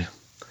history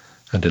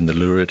and in the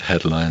lurid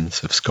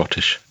headlines of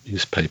Scottish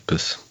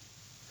newspapers.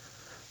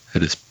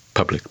 It is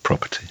public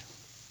property.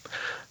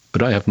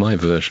 But I have my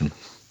version,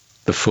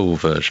 the full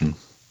version,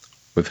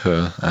 with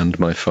her and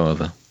my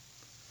father,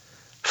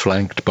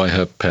 flanked by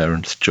her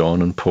parents,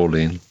 John and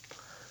Pauline.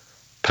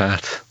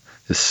 Pat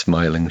is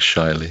smiling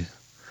shyly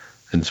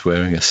and is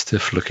wearing a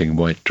stiff-looking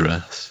white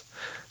dress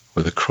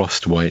with a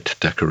crossed white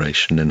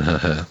decoration in her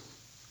hair.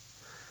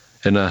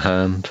 In her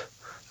hand,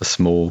 a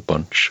small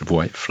bunch of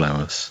white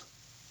flowers.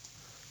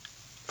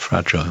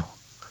 Fragile,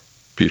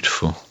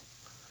 beautiful,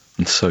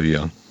 and so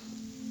young.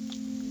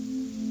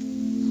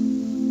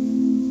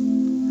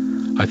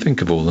 I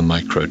think of all the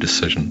micro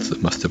decisions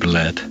that must have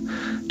led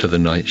to the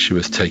night she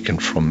was taken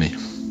from me.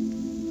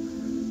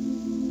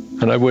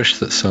 And I wish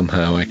that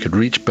somehow I could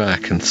reach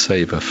back and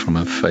save her from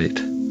her fate,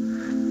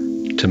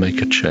 to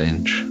make a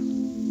change.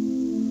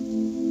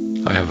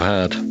 I have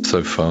had,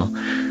 so far,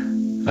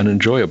 an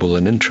enjoyable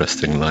and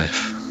interesting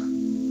life,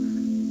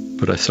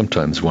 but I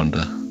sometimes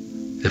wonder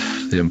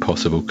if the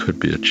impossible could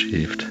be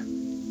achieved.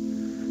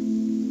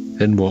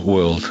 In what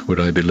world would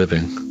I be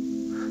living,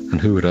 and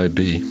who would I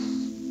be?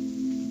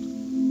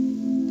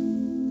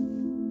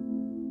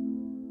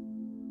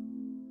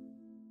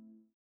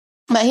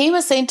 He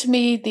was saying to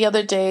me the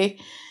other day,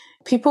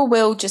 people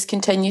will just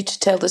continue to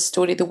tell the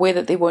story the way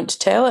that they want to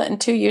tell it. In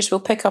 2 years,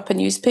 we'll pick up a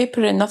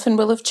newspaper and nothing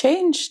will have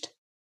changed.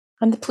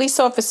 And the police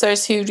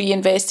officers who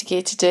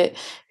reinvestigated it,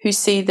 who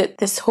say that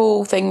this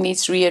whole thing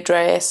needs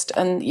readdressed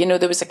and, you know,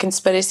 there was a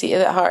conspiracy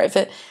at the heart of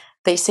it,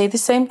 they say the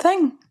same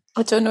thing.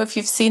 I don't know if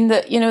you've seen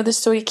that, you know, the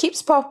story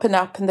keeps popping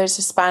up, and there's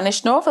a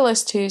Spanish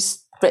novelist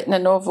who's written a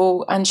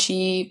novel, and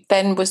she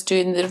then was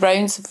doing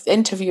the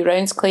interview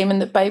rounds claiming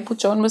that Bible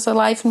John was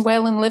alive and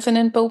well and living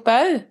in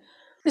Bilbao.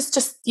 It's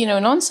just, you know,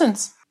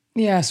 nonsense.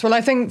 Yes, well,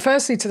 I think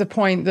firstly to the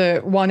point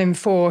that 1 in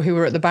 4 who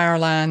were at the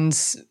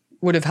Barrowlands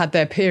would have had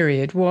their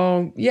period.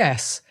 Well,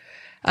 yes.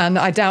 And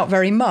I doubt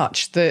very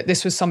much that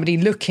this was somebody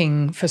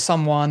looking for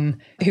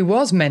someone who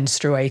was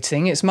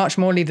menstruating. It's much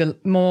more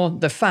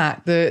the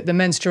fact that the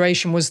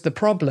menstruation was the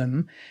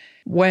problem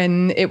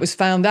when it was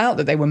found out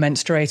that they were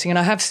menstruating. And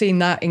I have seen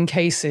that in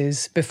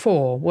cases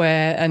before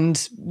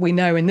and we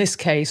know in this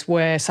case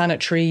where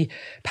sanitary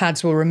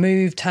pads were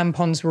removed,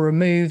 tampons were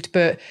removed,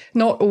 but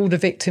not all the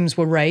victims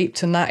were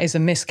raped. And that is a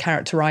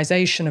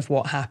mischaracterization of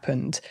what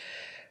happened.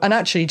 And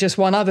actually, just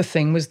one other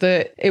thing was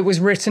that it was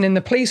written in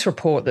the police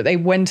report that they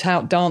went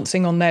out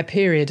dancing on their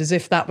period as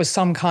if that was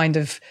some kind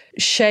of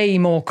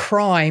shame or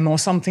crime or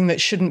something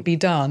that shouldn't be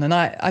done. And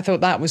I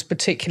thought that was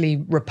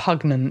particularly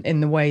repugnant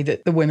in the way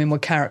that the women were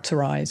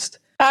characterised.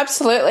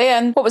 Absolutely.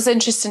 And what was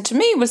interesting to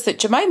me was that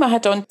Jemima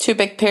had on 2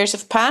 big pairs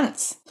of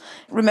pants.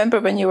 Remember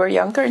when you were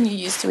younger and you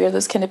used to wear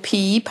those kind of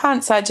PE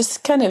pants? I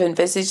just kind of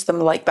envisaged them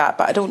like that,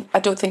 but I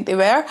don't think they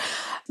were.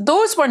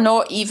 Those were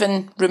not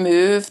even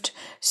removed.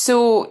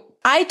 So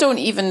I don't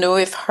even know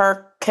if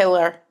her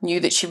killer knew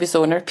that she was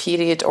on her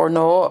period or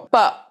not,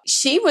 but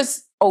she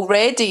was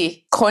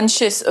already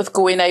conscious of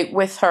going out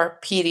with her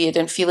period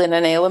and feeling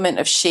an element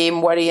of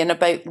shame, worrying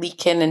about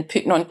leaking and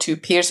putting on 2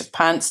 pairs of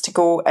pants to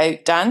go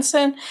out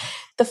dancing.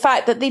 The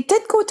fact that they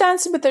did go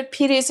dancing with their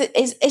periods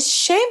is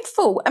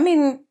shameful. I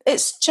mean,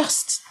 it's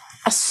just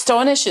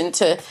astonishing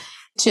to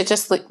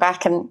just look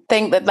back and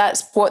think that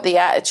that's what the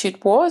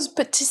attitude was,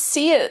 but to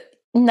see it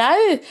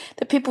now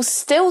that people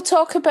still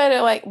talk about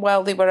it like,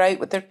 well, they were out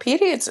with their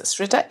periods, it's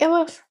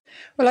ridiculous.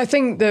 Well, I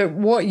think that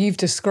what you've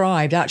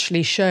described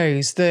actually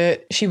shows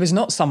that she was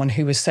not someone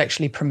who was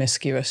sexually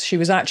promiscuous. She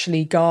was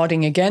actually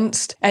guarding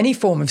against any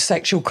form of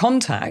sexual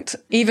contact,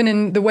 even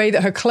in the way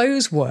that her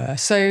clothes were.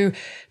 So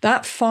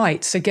that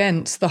fights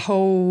against the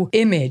whole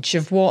image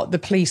of what the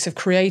police have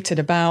created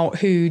about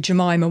who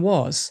Jemima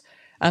was.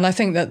 And I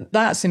think that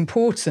that's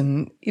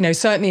important, you know,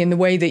 certainly in the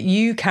way that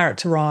you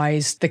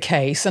characterised the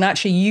case and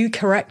actually you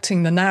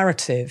correcting the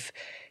narrative.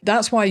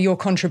 That's why your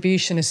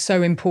contribution is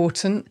so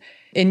important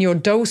in your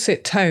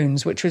dulcet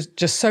tones, which was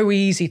just so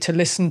easy to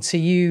listen to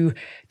you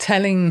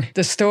telling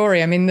the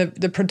story. I mean,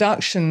 the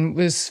production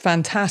was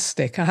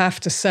fantastic, I have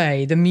to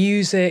say. The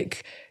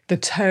music, the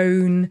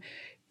tone,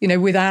 you know,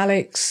 with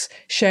Alex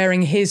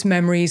sharing his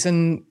memories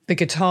and the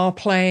guitar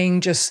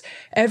playing, just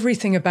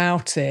everything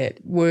about it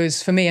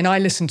was for me. And I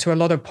listen to a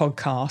lot of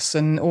podcasts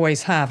and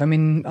always have. I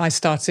mean, I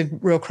started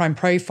Real Crime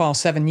Profile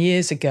 7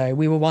 years ago.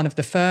 We were one of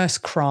the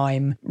first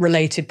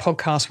crime-related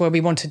podcasts where we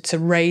wanted to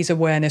raise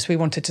awareness. We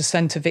wanted to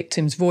centre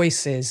victims'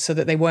 voices so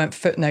that they weren't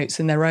footnotes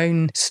in their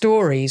own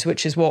stories,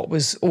 which is what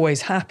was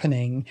always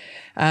happening.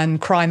 And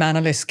crime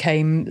analysts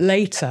came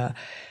later.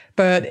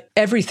 But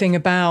everything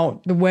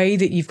about the way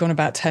that you've gone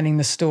about telling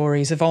the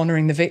stories, of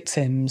honouring the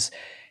victims,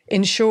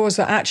 ensures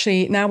that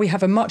actually now we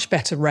have a much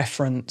better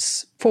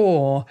reference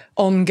for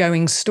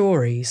ongoing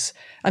stories.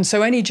 And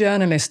so any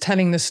journalist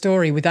telling the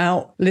story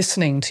without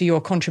listening to your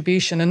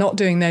contribution and not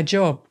doing their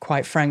job,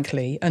 quite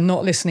frankly, and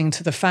not listening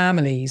to the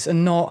families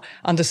and not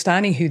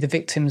understanding who the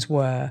victims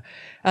were.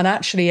 And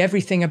actually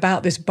everything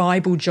about this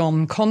Bible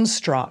John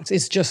construct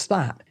is just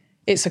that.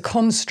 It's a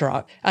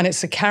construct and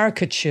it's a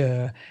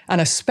caricature and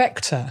a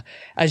spectre,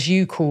 as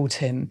you called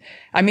him.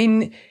 I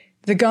mean,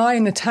 the guy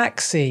in the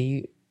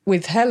taxi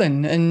with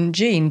Helen and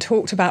Jean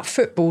talked about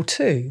football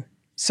too.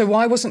 So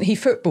why wasn't he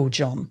Football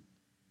John?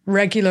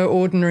 Regular,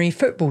 ordinary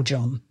Football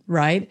John,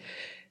 right?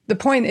 The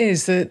point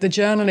is that the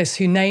journalists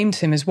who named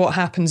him as what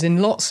happens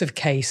in lots of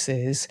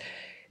cases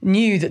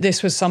knew that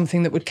this was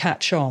something that would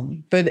catch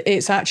on, but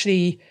it's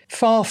actually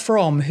far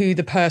from who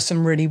the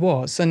person really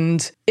was.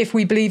 And if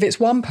we believe it's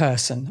one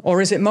person, or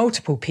is it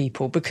multiple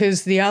people?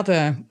 Because the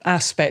other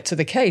aspect of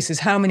the case is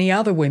how many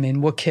other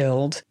women were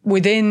killed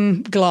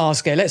within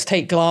Glasgow. Let's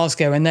take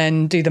Glasgow and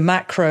then do the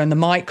macro and the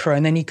micro,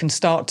 and then you can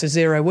start to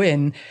zero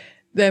in.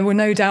 There were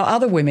no doubt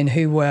other women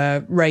who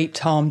were raped,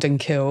 harmed and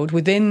killed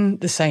within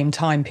the same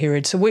time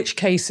period. So which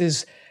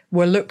cases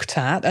were looked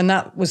at? And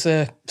that was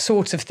a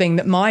sort of thing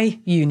that my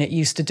unit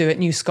used to do at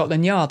New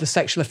Scotland Yard, the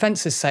sexual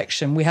offences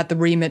section. We had the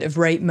remit of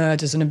rape,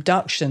 murders and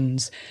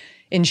abductions,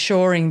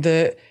 ensuring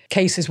that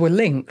cases were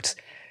linked.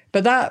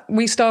 But that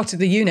we started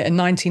the unit in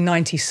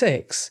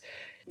 1996.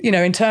 You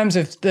know, in terms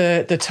of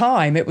the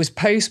time, it was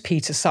post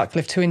Peter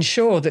Sutcliffe to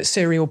ensure that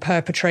serial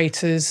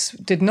perpetrators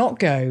did not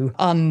go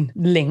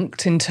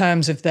unlinked in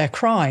terms of their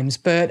crimes.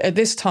 But at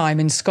this time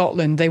in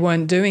Scotland, they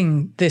weren't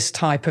doing this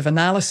type of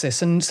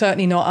analysis, and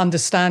certainly not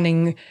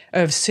understanding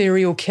of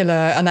serial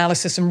killer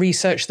analysis and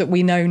research that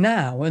we know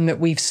now and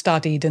that we've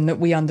studied and that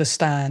we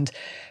understand.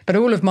 But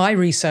all of my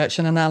research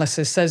and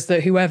analysis says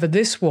that whoever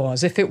this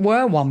was, if it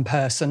were one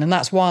person, and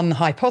that's one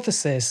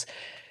hypothesis,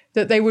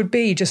 that they would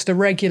be just a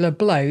regular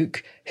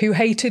bloke who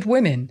hated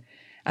women.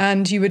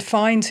 And you would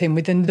find him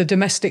within the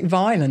domestic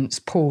violence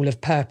pool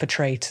of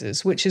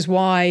perpetrators, which is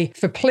why,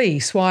 for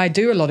police, why I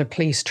do a lot of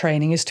police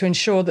training, is to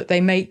ensure that they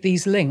make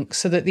these links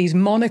so that these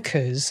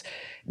monikers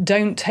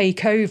don't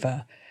take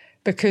over.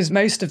 Because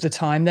most of the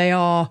time they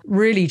are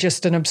really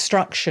just an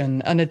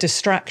obstruction and a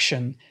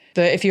distraction.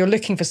 That if you're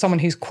looking for someone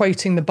who's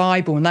quoting the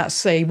Bible and that's,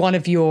 say, one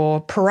of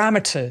your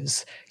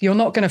parameters, you're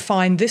not going to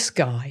find this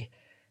guy.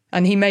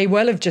 And he may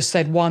well have just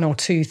said one or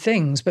two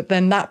things, but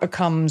then that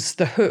becomes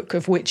the hook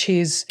of which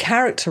he's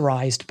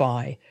characterised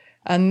by.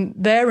 And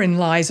therein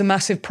lies a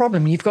massive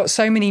problem. You've got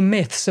so many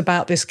myths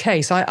about this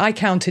case. I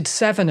counted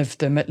 7 of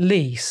them at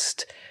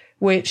least,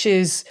 which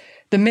is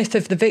the myth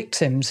of the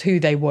victims, who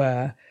they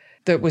were,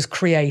 that was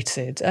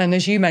created. And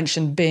as you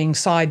mentioned, being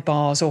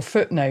sidebars or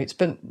footnotes,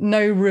 but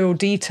no real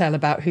detail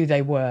about who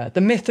they were.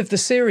 The myth of the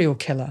serial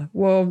killer.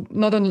 Well,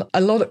 not a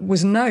lot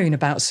was known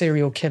about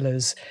serial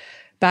killers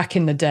back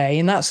in the day.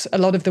 And that's a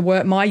lot of the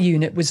work my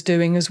unit was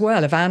doing as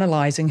well, of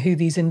analysing who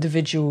these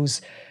individuals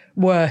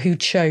were who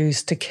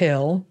chose to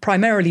kill,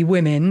 primarily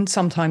women,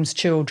 sometimes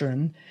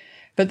children.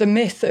 But the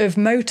myth of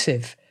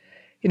motive,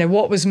 you know,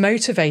 what was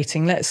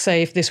motivating? Let's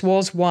say if this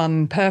was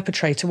one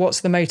perpetrator,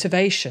 what's the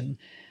motivation?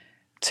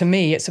 To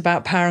me, it's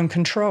about power and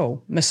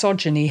control,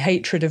 misogyny,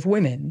 hatred of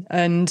women.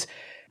 And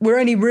we're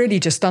only really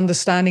just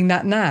understanding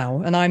that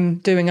now. And I'm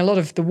doing a lot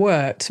of the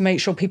work to make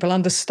sure people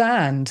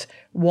understand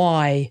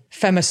why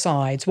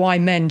femicides, why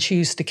men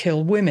choose to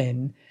kill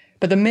women.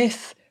 But the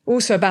myth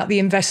also about the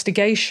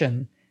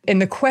investigation, in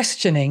the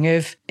questioning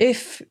of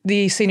if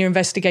the senior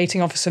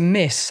investigating officer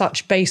missed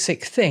such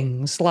basic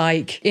things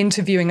like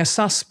interviewing a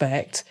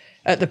suspect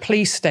at the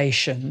police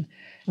station,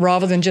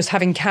 rather than just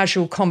having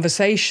casual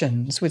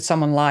conversations with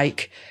someone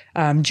like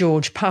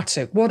George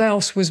Puttock, what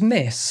else was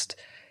missed?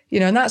 You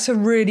know, and that's a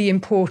really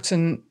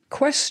important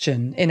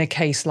question in a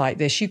case like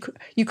this.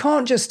 You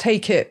can't just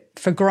take it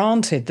for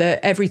granted that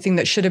everything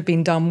that should have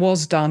been done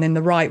was done in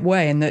the right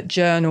way and that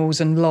journals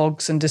and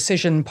logs and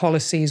decision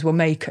policies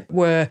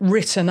were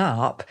written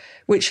up,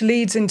 which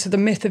leads into the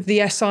myth of the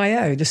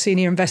SIO, the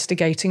senior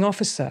investigating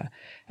officer.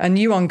 And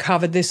you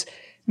uncovered this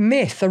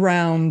myth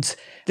around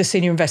the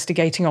senior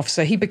investigating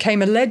officer. He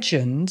became a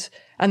legend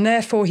and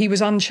therefore he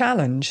was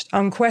unchallenged,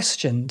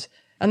 unquestioned.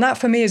 And that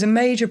for me is a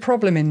major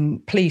problem in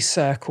police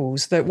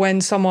circles, that when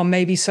someone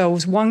maybe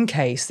solves one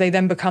case, they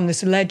then become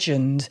this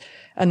legend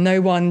and no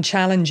one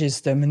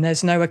challenges them and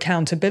there's no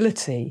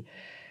accountability.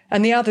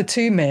 And the other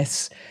 2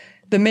 myths,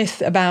 the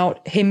myth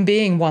about him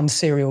being one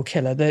serial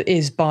killer that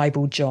is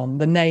Bible John,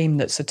 the name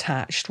that's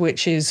attached,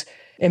 which is,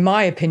 in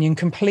my opinion,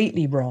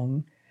 completely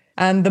wrong.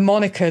 And the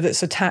moniker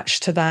that's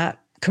attached to that,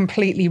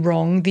 completely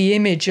wrong. The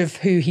image of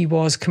who he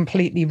was,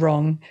 completely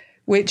wrong,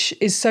 which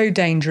is so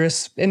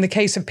dangerous. In the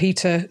case of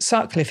Peter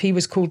Sutcliffe, he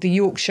was called the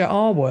Yorkshire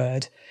R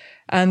word.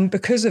 And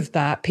because of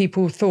that,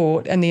 people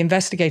thought, and the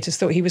investigators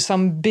thought, he was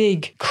some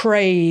big,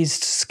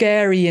 crazed,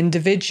 scary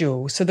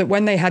individual, so that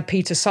when they had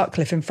Peter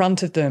Sutcliffe in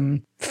front of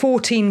them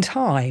 14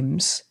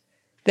 times,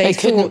 they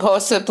thought couldn't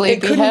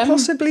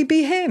possibly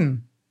be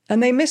him.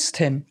 And they missed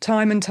him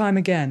time and time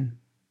again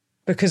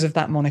because of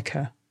that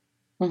moniker.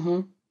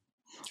 Mm-hmm.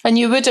 And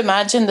you would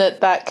imagine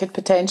that could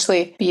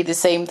potentially be the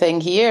same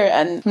thing here.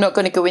 And I'm not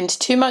going to go into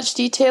too much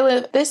detail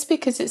of this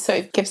because it sort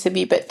of gives a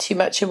wee bit too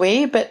much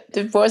away. But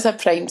there was a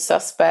prime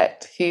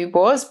suspect who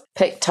was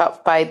picked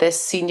up by this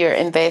senior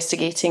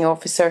investigating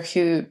officer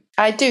who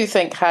I do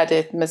think had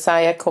a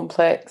messiah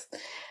complex.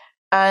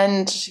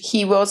 And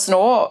he was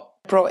not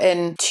brought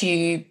in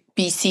to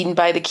be seen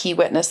by the key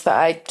witness that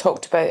I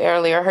talked about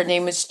earlier. Her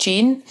name was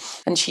Jean,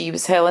 and she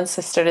was Helen's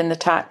sister in the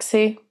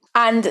taxi.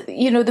 And,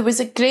 you know, there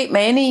was a great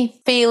many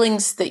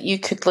failings that you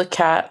could look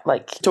at,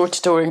 like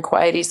door-to-door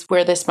inquiries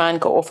where this man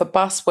got off a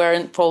bus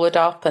weren't followed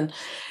up. And,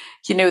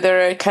 you know,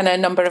 there are kind of a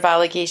number of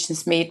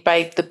allegations made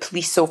by the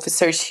police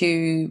officers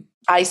who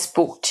I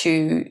spoke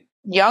to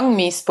young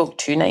me spoke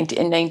to in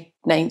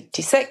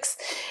 1996,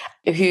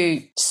 who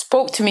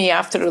spoke to me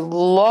after a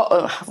lot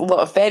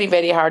of very,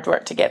 very hard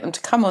work to get them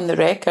to come on the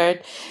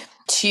record,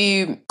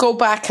 to go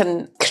back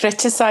and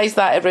criticise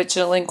that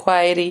original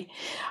inquiry.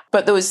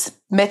 But those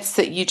myths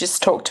that you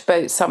just talked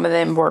about, some of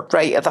them were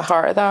right at the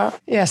heart of that.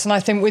 Yes, and I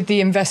think with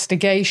the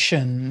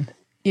investigation,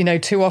 you know,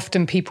 too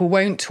often people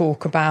won't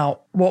talk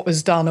about what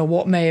was done or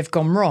what may have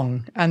gone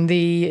wrong. And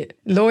the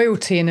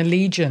loyalty and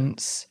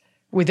allegiance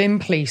within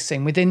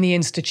policing, within the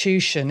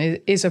institution,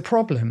 is a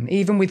problem,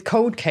 even with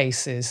cold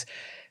cases.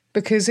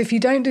 Because if you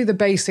don't do the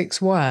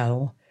basics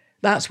well,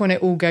 that's when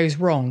it all goes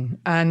wrong.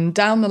 And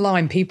down the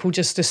line, people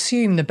just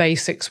assume the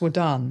basics were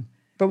done.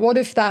 But what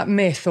if that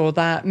myth or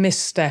that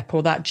misstep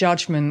or that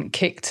judgment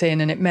kicked in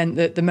and it meant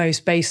that the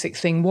most basic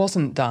thing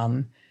wasn't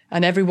done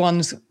and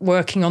everyone's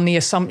working on the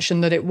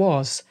assumption that it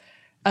was?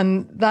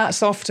 And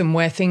that's often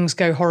where things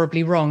go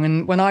horribly wrong.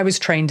 And when I was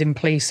trained in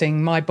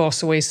policing, my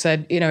boss always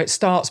said, you know, it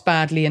starts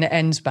badly and it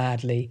ends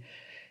badly.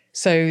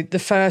 So the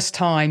first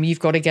time you've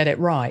got to get it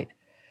right.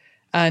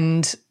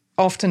 And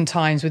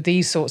oftentimes with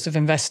these sorts of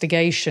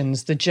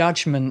investigations, the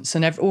judgments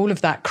and all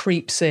of that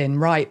creeps in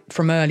right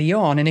from early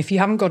on. And if you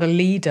haven't got a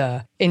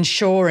leader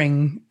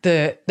ensuring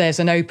that there's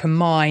an open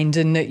mind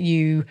and that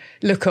you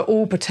look at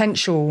all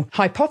potential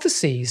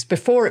hypotheses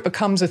before it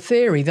becomes a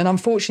theory, then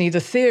unfortunately the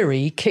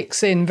theory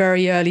kicks in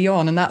very early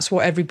on, and that's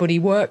what everybody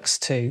works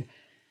to.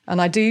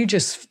 And I do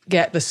just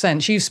get the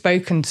sense, you've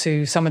spoken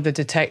to some of the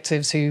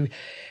detectives who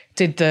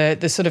did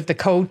the sort of the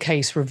cold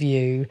case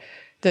review,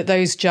 that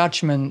those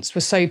judgments were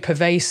so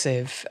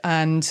pervasive.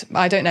 And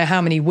I don't know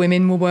how many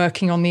women were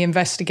working on the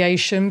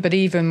investigation, but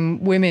even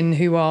women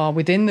who are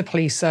within the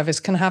police service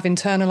can have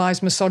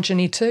internalised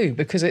misogyny too,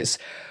 because it's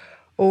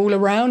all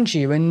around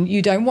you and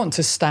you don't want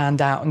to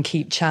stand out and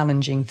keep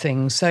challenging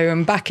things.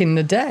 So back in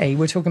the day,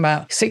 we're talking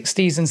about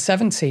 60s and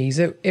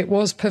 70s, it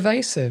was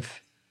pervasive.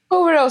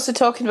 Well, we're also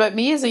talking about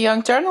me as a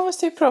young journalist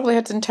who probably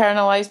had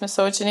internalised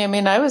misogyny. I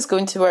mean, I was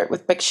going to work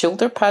with big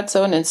shoulder pads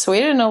on and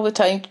swearing all the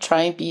time to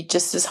try and be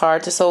just as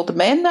hard as all the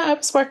men that I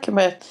was working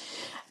with.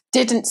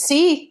 Didn't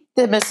see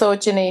the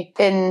misogyny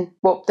in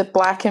what the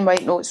black and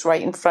white notes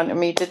right in front of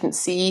me. Didn't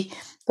see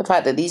the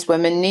fact that these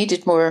women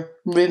needed more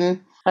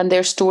room and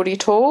their story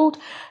told.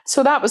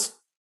 So that was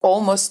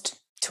almost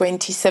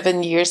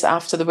 27 years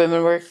after the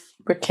women were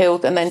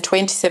killed, and then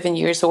 27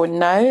 years on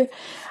now.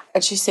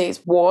 As you say,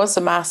 it was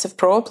a massive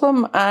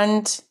problem,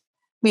 and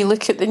we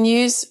look at the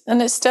news and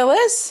it still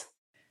is.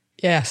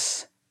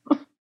 Yes.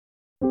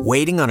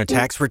 Waiting on a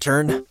tax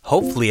return?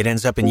 Hopefully it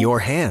ends up in your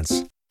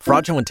hands.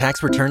 Fraudulent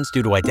tax returns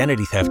due to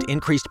identity theft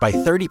increased by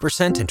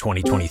 30% in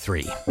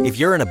 2023. If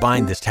you're in a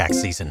bind this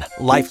tax season,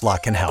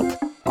 LifeLock can help.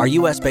 Our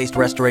U.S.-based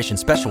restoration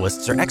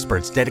specialists are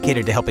experts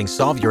dedicated to helping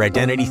solve your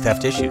identity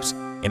theft issues.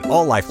 And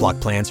all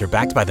LifeLock plans are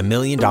backed by the $1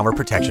 Million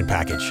Protection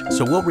Package.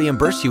 So we'll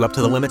reimburse you up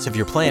to the limits of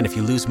your plan if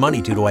you lose money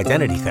due to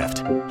identity theft.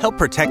 Help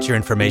protect your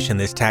information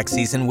this tax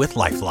season with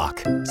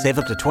LifeLock. Save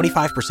up to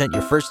 25%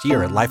 your first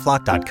year at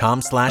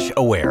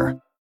LifeLock.com/aware.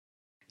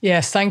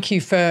 Yes, thank you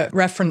for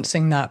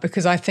referencing that,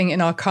 because I think in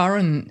our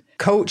current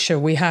culture,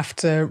 we have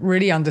to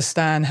really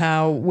understand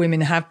how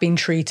women have been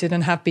treated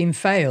and have been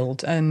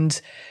failed. And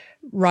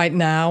right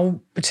now,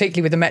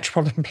 particularly with the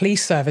Metropolitan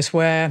Police Service,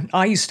 where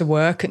I used to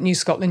work at New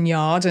Scotland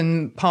Yard,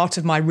 and part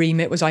of my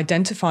remit was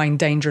identifying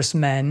dangerous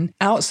men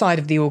outside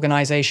of the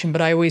organisation,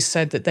 but I always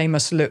said that they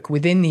must look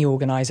within the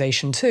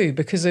organisation too,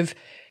 because of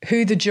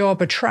who the job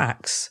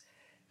attracts.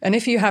 And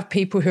if you have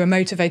people who are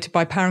motivated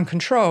by power and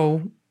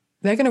control,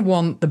 they're going to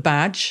want the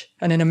badge,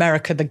 and in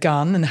America, the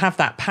gun, and have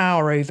that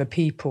power over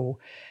people.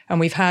 And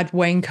we've had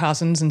Wayne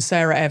Couzens and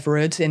Sarah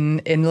Everard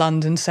in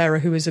London, Sarah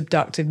who was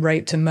abducted,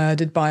 raped and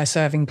murdered by a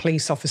serving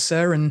police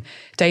officer, and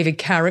David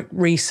Carrick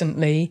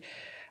recently,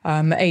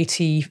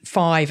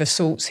 85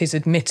 assaults he's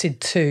admitted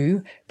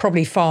to,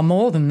 probably far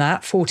more than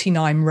that,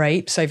 49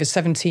 rapes over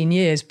 17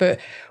 years. But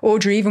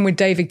Audrey, even with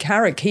David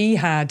Carrick, he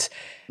had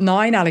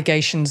 9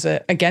 allegations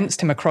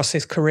against him across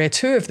his career.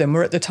 2 of them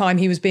were at the time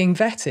he was being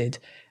vetted,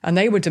 and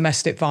they were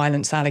domestic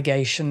violence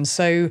allegations.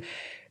 So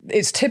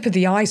it's tip of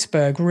the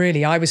iceberg,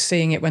 really. I was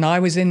seeing it when I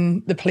was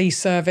in the police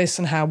service,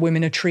 and how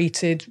women are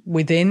treated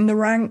within the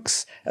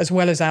ranks as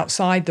well as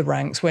outside the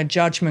ranks, where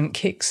judgment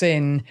kicks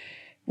in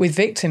with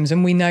victims.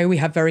 And we know we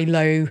have very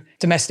low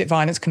domestic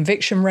violence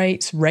conviction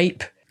rates,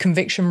 rape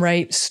conviction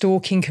rates,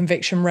 stalking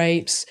conviction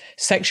rates,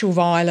 sexual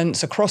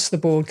violence across the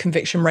board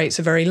conviction rates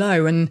are very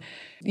low. And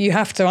you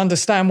have to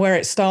understand where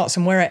it starts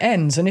and where it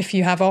ends. And if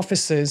you have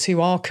officers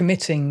who are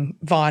committing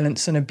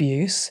violence and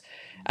abuse,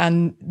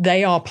 and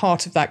they are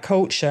part of that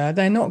culture,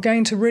 they're not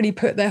going to really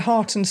put their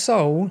heart and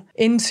soul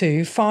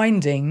into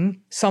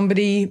finding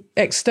somebody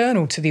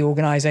external to the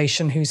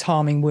organisation who's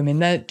harming women.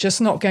 They're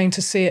just not going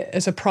to see it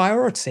as a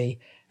priority.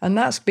 And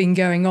that's been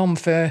going on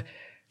for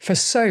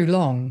so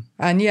long.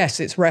 And yes,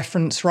 it's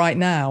referenced right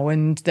now,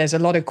 and there's a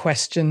lot of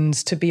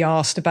questions to be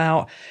asked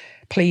about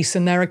police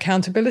and their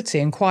accountability,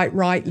 and quite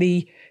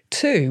rightly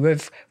too,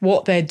 of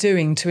what they're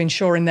doing to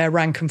ensure in their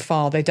rank and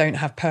file they don't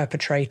have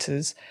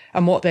perpetrators,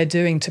 and what they're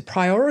doing to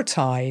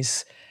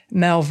prioritise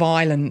male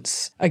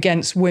violence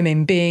against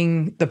women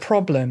being the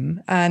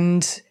problem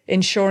and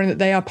ensuring that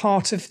they are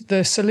part of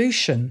the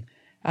solution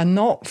and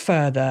not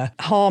further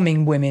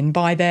harming women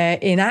by their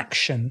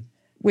inaction.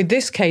 With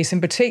this case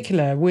in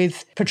particular,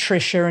 with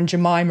Patricia and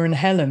Jemima and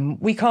Helen,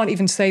 we can't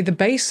even say the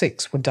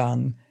basics were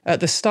done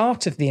at the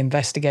start of the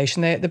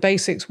investigation. The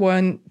basics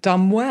weren't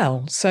done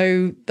well.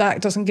 So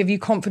that doesn't give you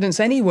confidence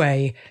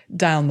anyway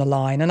down the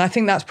line. And I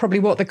think that's probably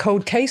what the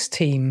cold case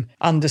team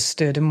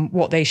understood and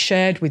what they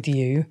shared with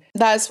you.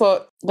 That's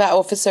what that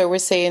officer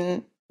was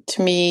saying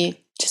to me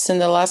just in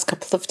the last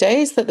couple of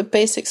days, that the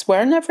basics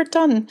were never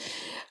done.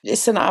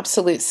 It's an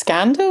absolute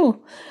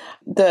scandal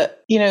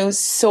that, you know,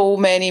 so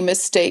many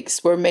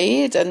mistakes were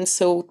made. And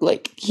so,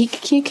 like, he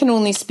can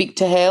only speak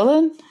to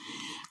Helen.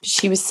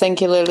 She was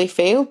singularly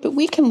failed. But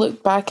we can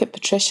look back at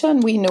Patricia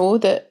and we know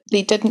that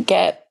they didn't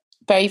get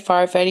very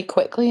far very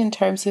quickly in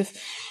terms of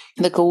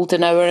the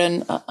golden hour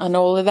and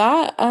all of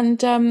that.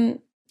 And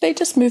they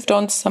just moved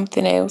on to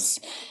something else.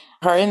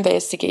 Her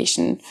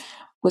investigation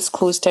was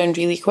closed down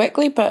really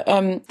quickly. But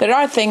there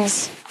are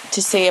things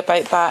to say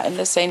about that in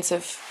the sense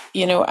of,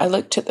 you know, I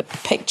looked at the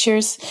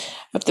pictures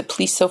of the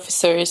police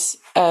officers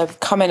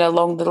coming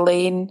along the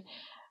lane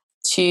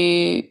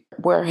to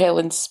where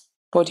Helen's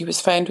body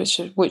was found,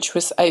 which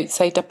was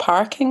outside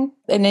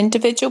an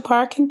individual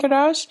parking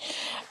garage.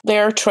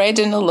 They're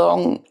treading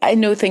along. I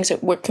know things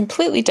that were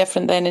completely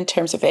different then in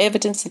terms of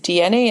evidence and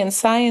DNA and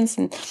science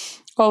and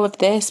all of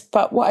this.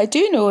 But what I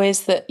do know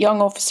is that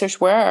young officers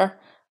were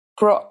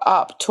brought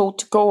up, told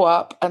to go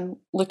up and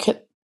look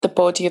at the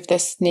body of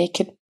this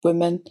naked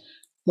woman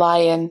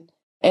lying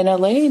in a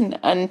lane.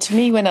 And to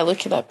me, when I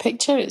look at that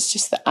picture, it's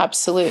just the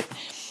absolute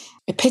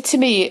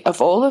epitome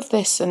of all of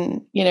this.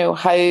 And, you know,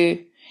 how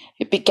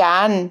it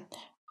began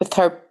with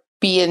her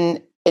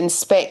being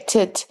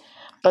inspected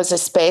as a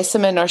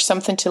specimen or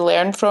something to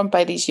learn from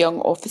by these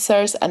young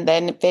officers. And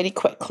then very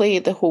quickly,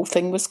 the whole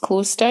thing was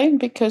closed down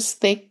because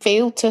they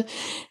failed to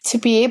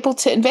be able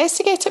to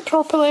investigate it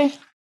properly.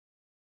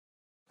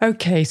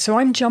 Okay, so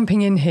I'm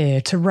jumping in here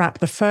to wrap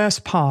the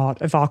first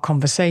part of our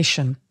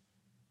conversation.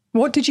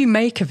 What did you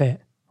make of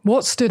it?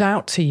 What stood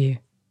out to you?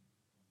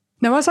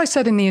 Now, as I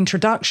said in the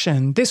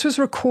introduction, this was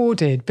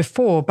recorded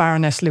before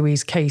Baroness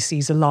Louise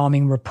Casey's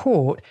alarming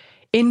report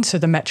into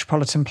the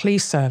Metropolitan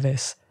Police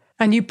Service,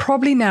 and you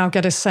probably now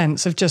get a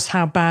sense of just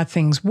how bad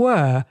things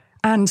were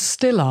and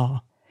still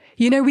are.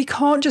 You know, we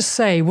can't just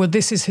say, well,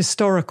 this is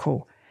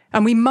historical,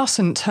 and we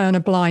mustn't turn a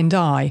blind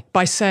eye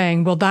by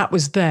saying, well, that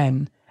was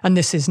then and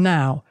this is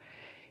now.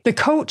 The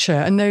culture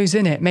and those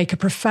in it make a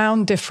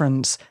profound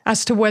difference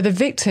as to whether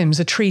victims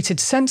are treated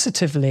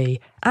sensitively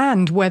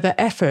and whether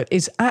effort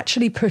is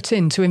actually put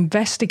into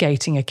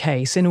investigating a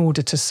case in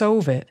order to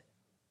solve it.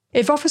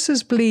 If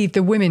officers believe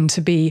the women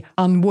to be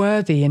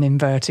unworthy in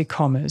inverted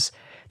commas,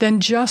 then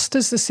just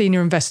as the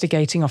senior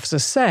investigating officer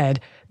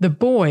said, the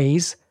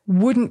boys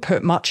wouldn't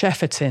put much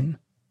effort in.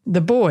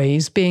 The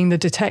boys being the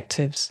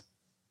detectives.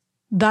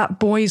 That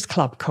boys'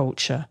 club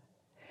culture.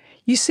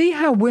 You see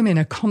how women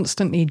are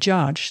constantly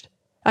judged.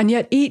 And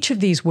yet each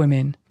of these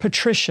women,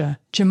 Patricia,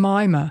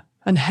 Jemima,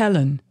 and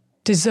Helen,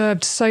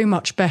 deserved so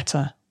much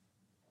better.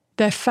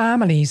 Their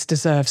families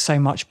deserve so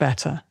much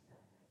better.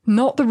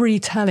 Not the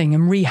retelling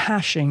and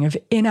rehashing of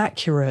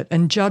inaccurate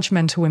and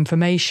judgmental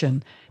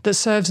information that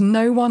serves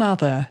no one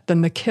other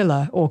than the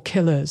killer or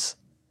killers.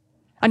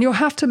 And you'll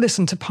have to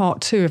listen to part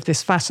 2 of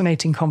this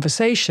fascinating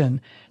conversation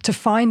to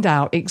find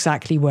out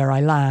exactly where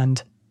I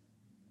land.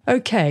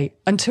 Okay,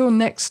 until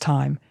next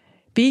time,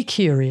 be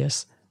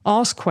curious,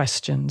 ask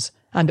questions,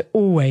 and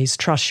always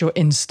trust your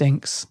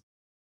instincts.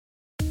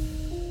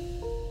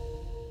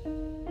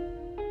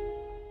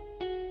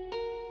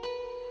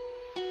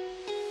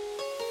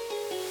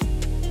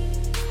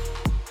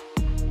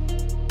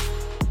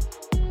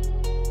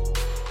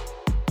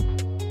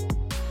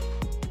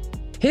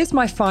 Here's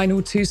my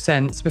final 2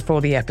 cents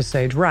before the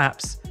episode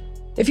wraps.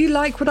 If you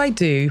like what I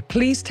do,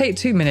 please take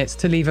 2 minutes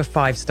to leave a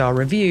 5-star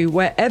review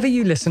wherever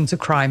you listen to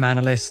Crime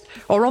Analyst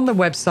or on the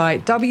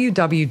website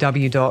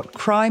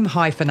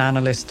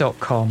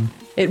www.crime-analyst.com.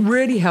 It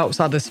really helps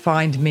others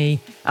find me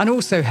and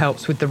also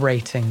helps with the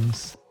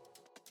ratings.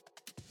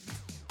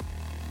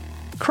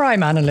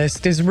 Crime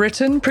Analyst is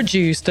written,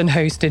 produced and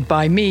hosted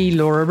by me,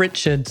 Laura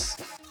Richards.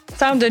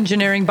 Sound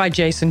engineering by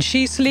Jason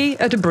Sheasley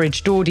at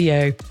Abridged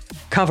Audio.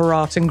 Cover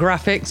art and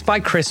graphics by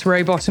Chris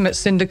Rowbottom at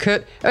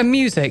Syndicate, and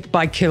music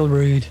by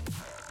Kilrood.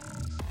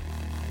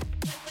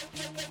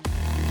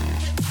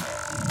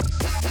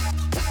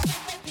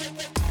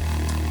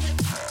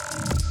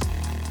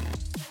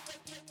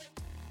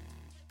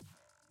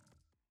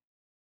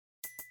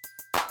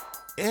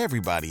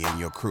 Everybody in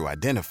your crew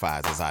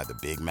identifies as either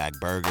Big Mac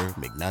Burger,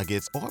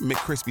 McNuggets, or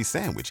McCrispy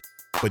Sandwich.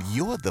 But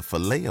you're the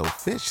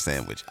Filet-O-Fish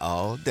Sandwich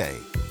all day.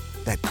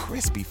 That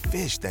crispy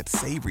fish, that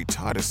savory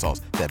tartar sauce,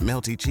 that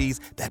melty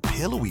cheese, that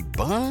pillowy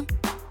bun.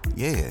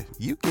 Yeah,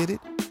 you get it.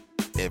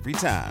 Every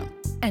time.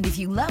 And if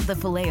you love the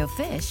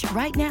Filet-O-Fish,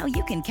 right now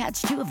you can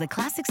catch 2 of the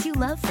classics you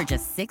love for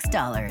just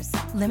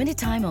 $6. Limited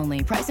time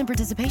only. Price and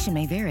participation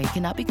may vary.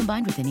 Cannot be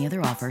combined with any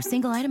other offer.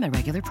 Single item at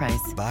regular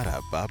price.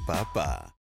 Ba-da-ba-ba-ba.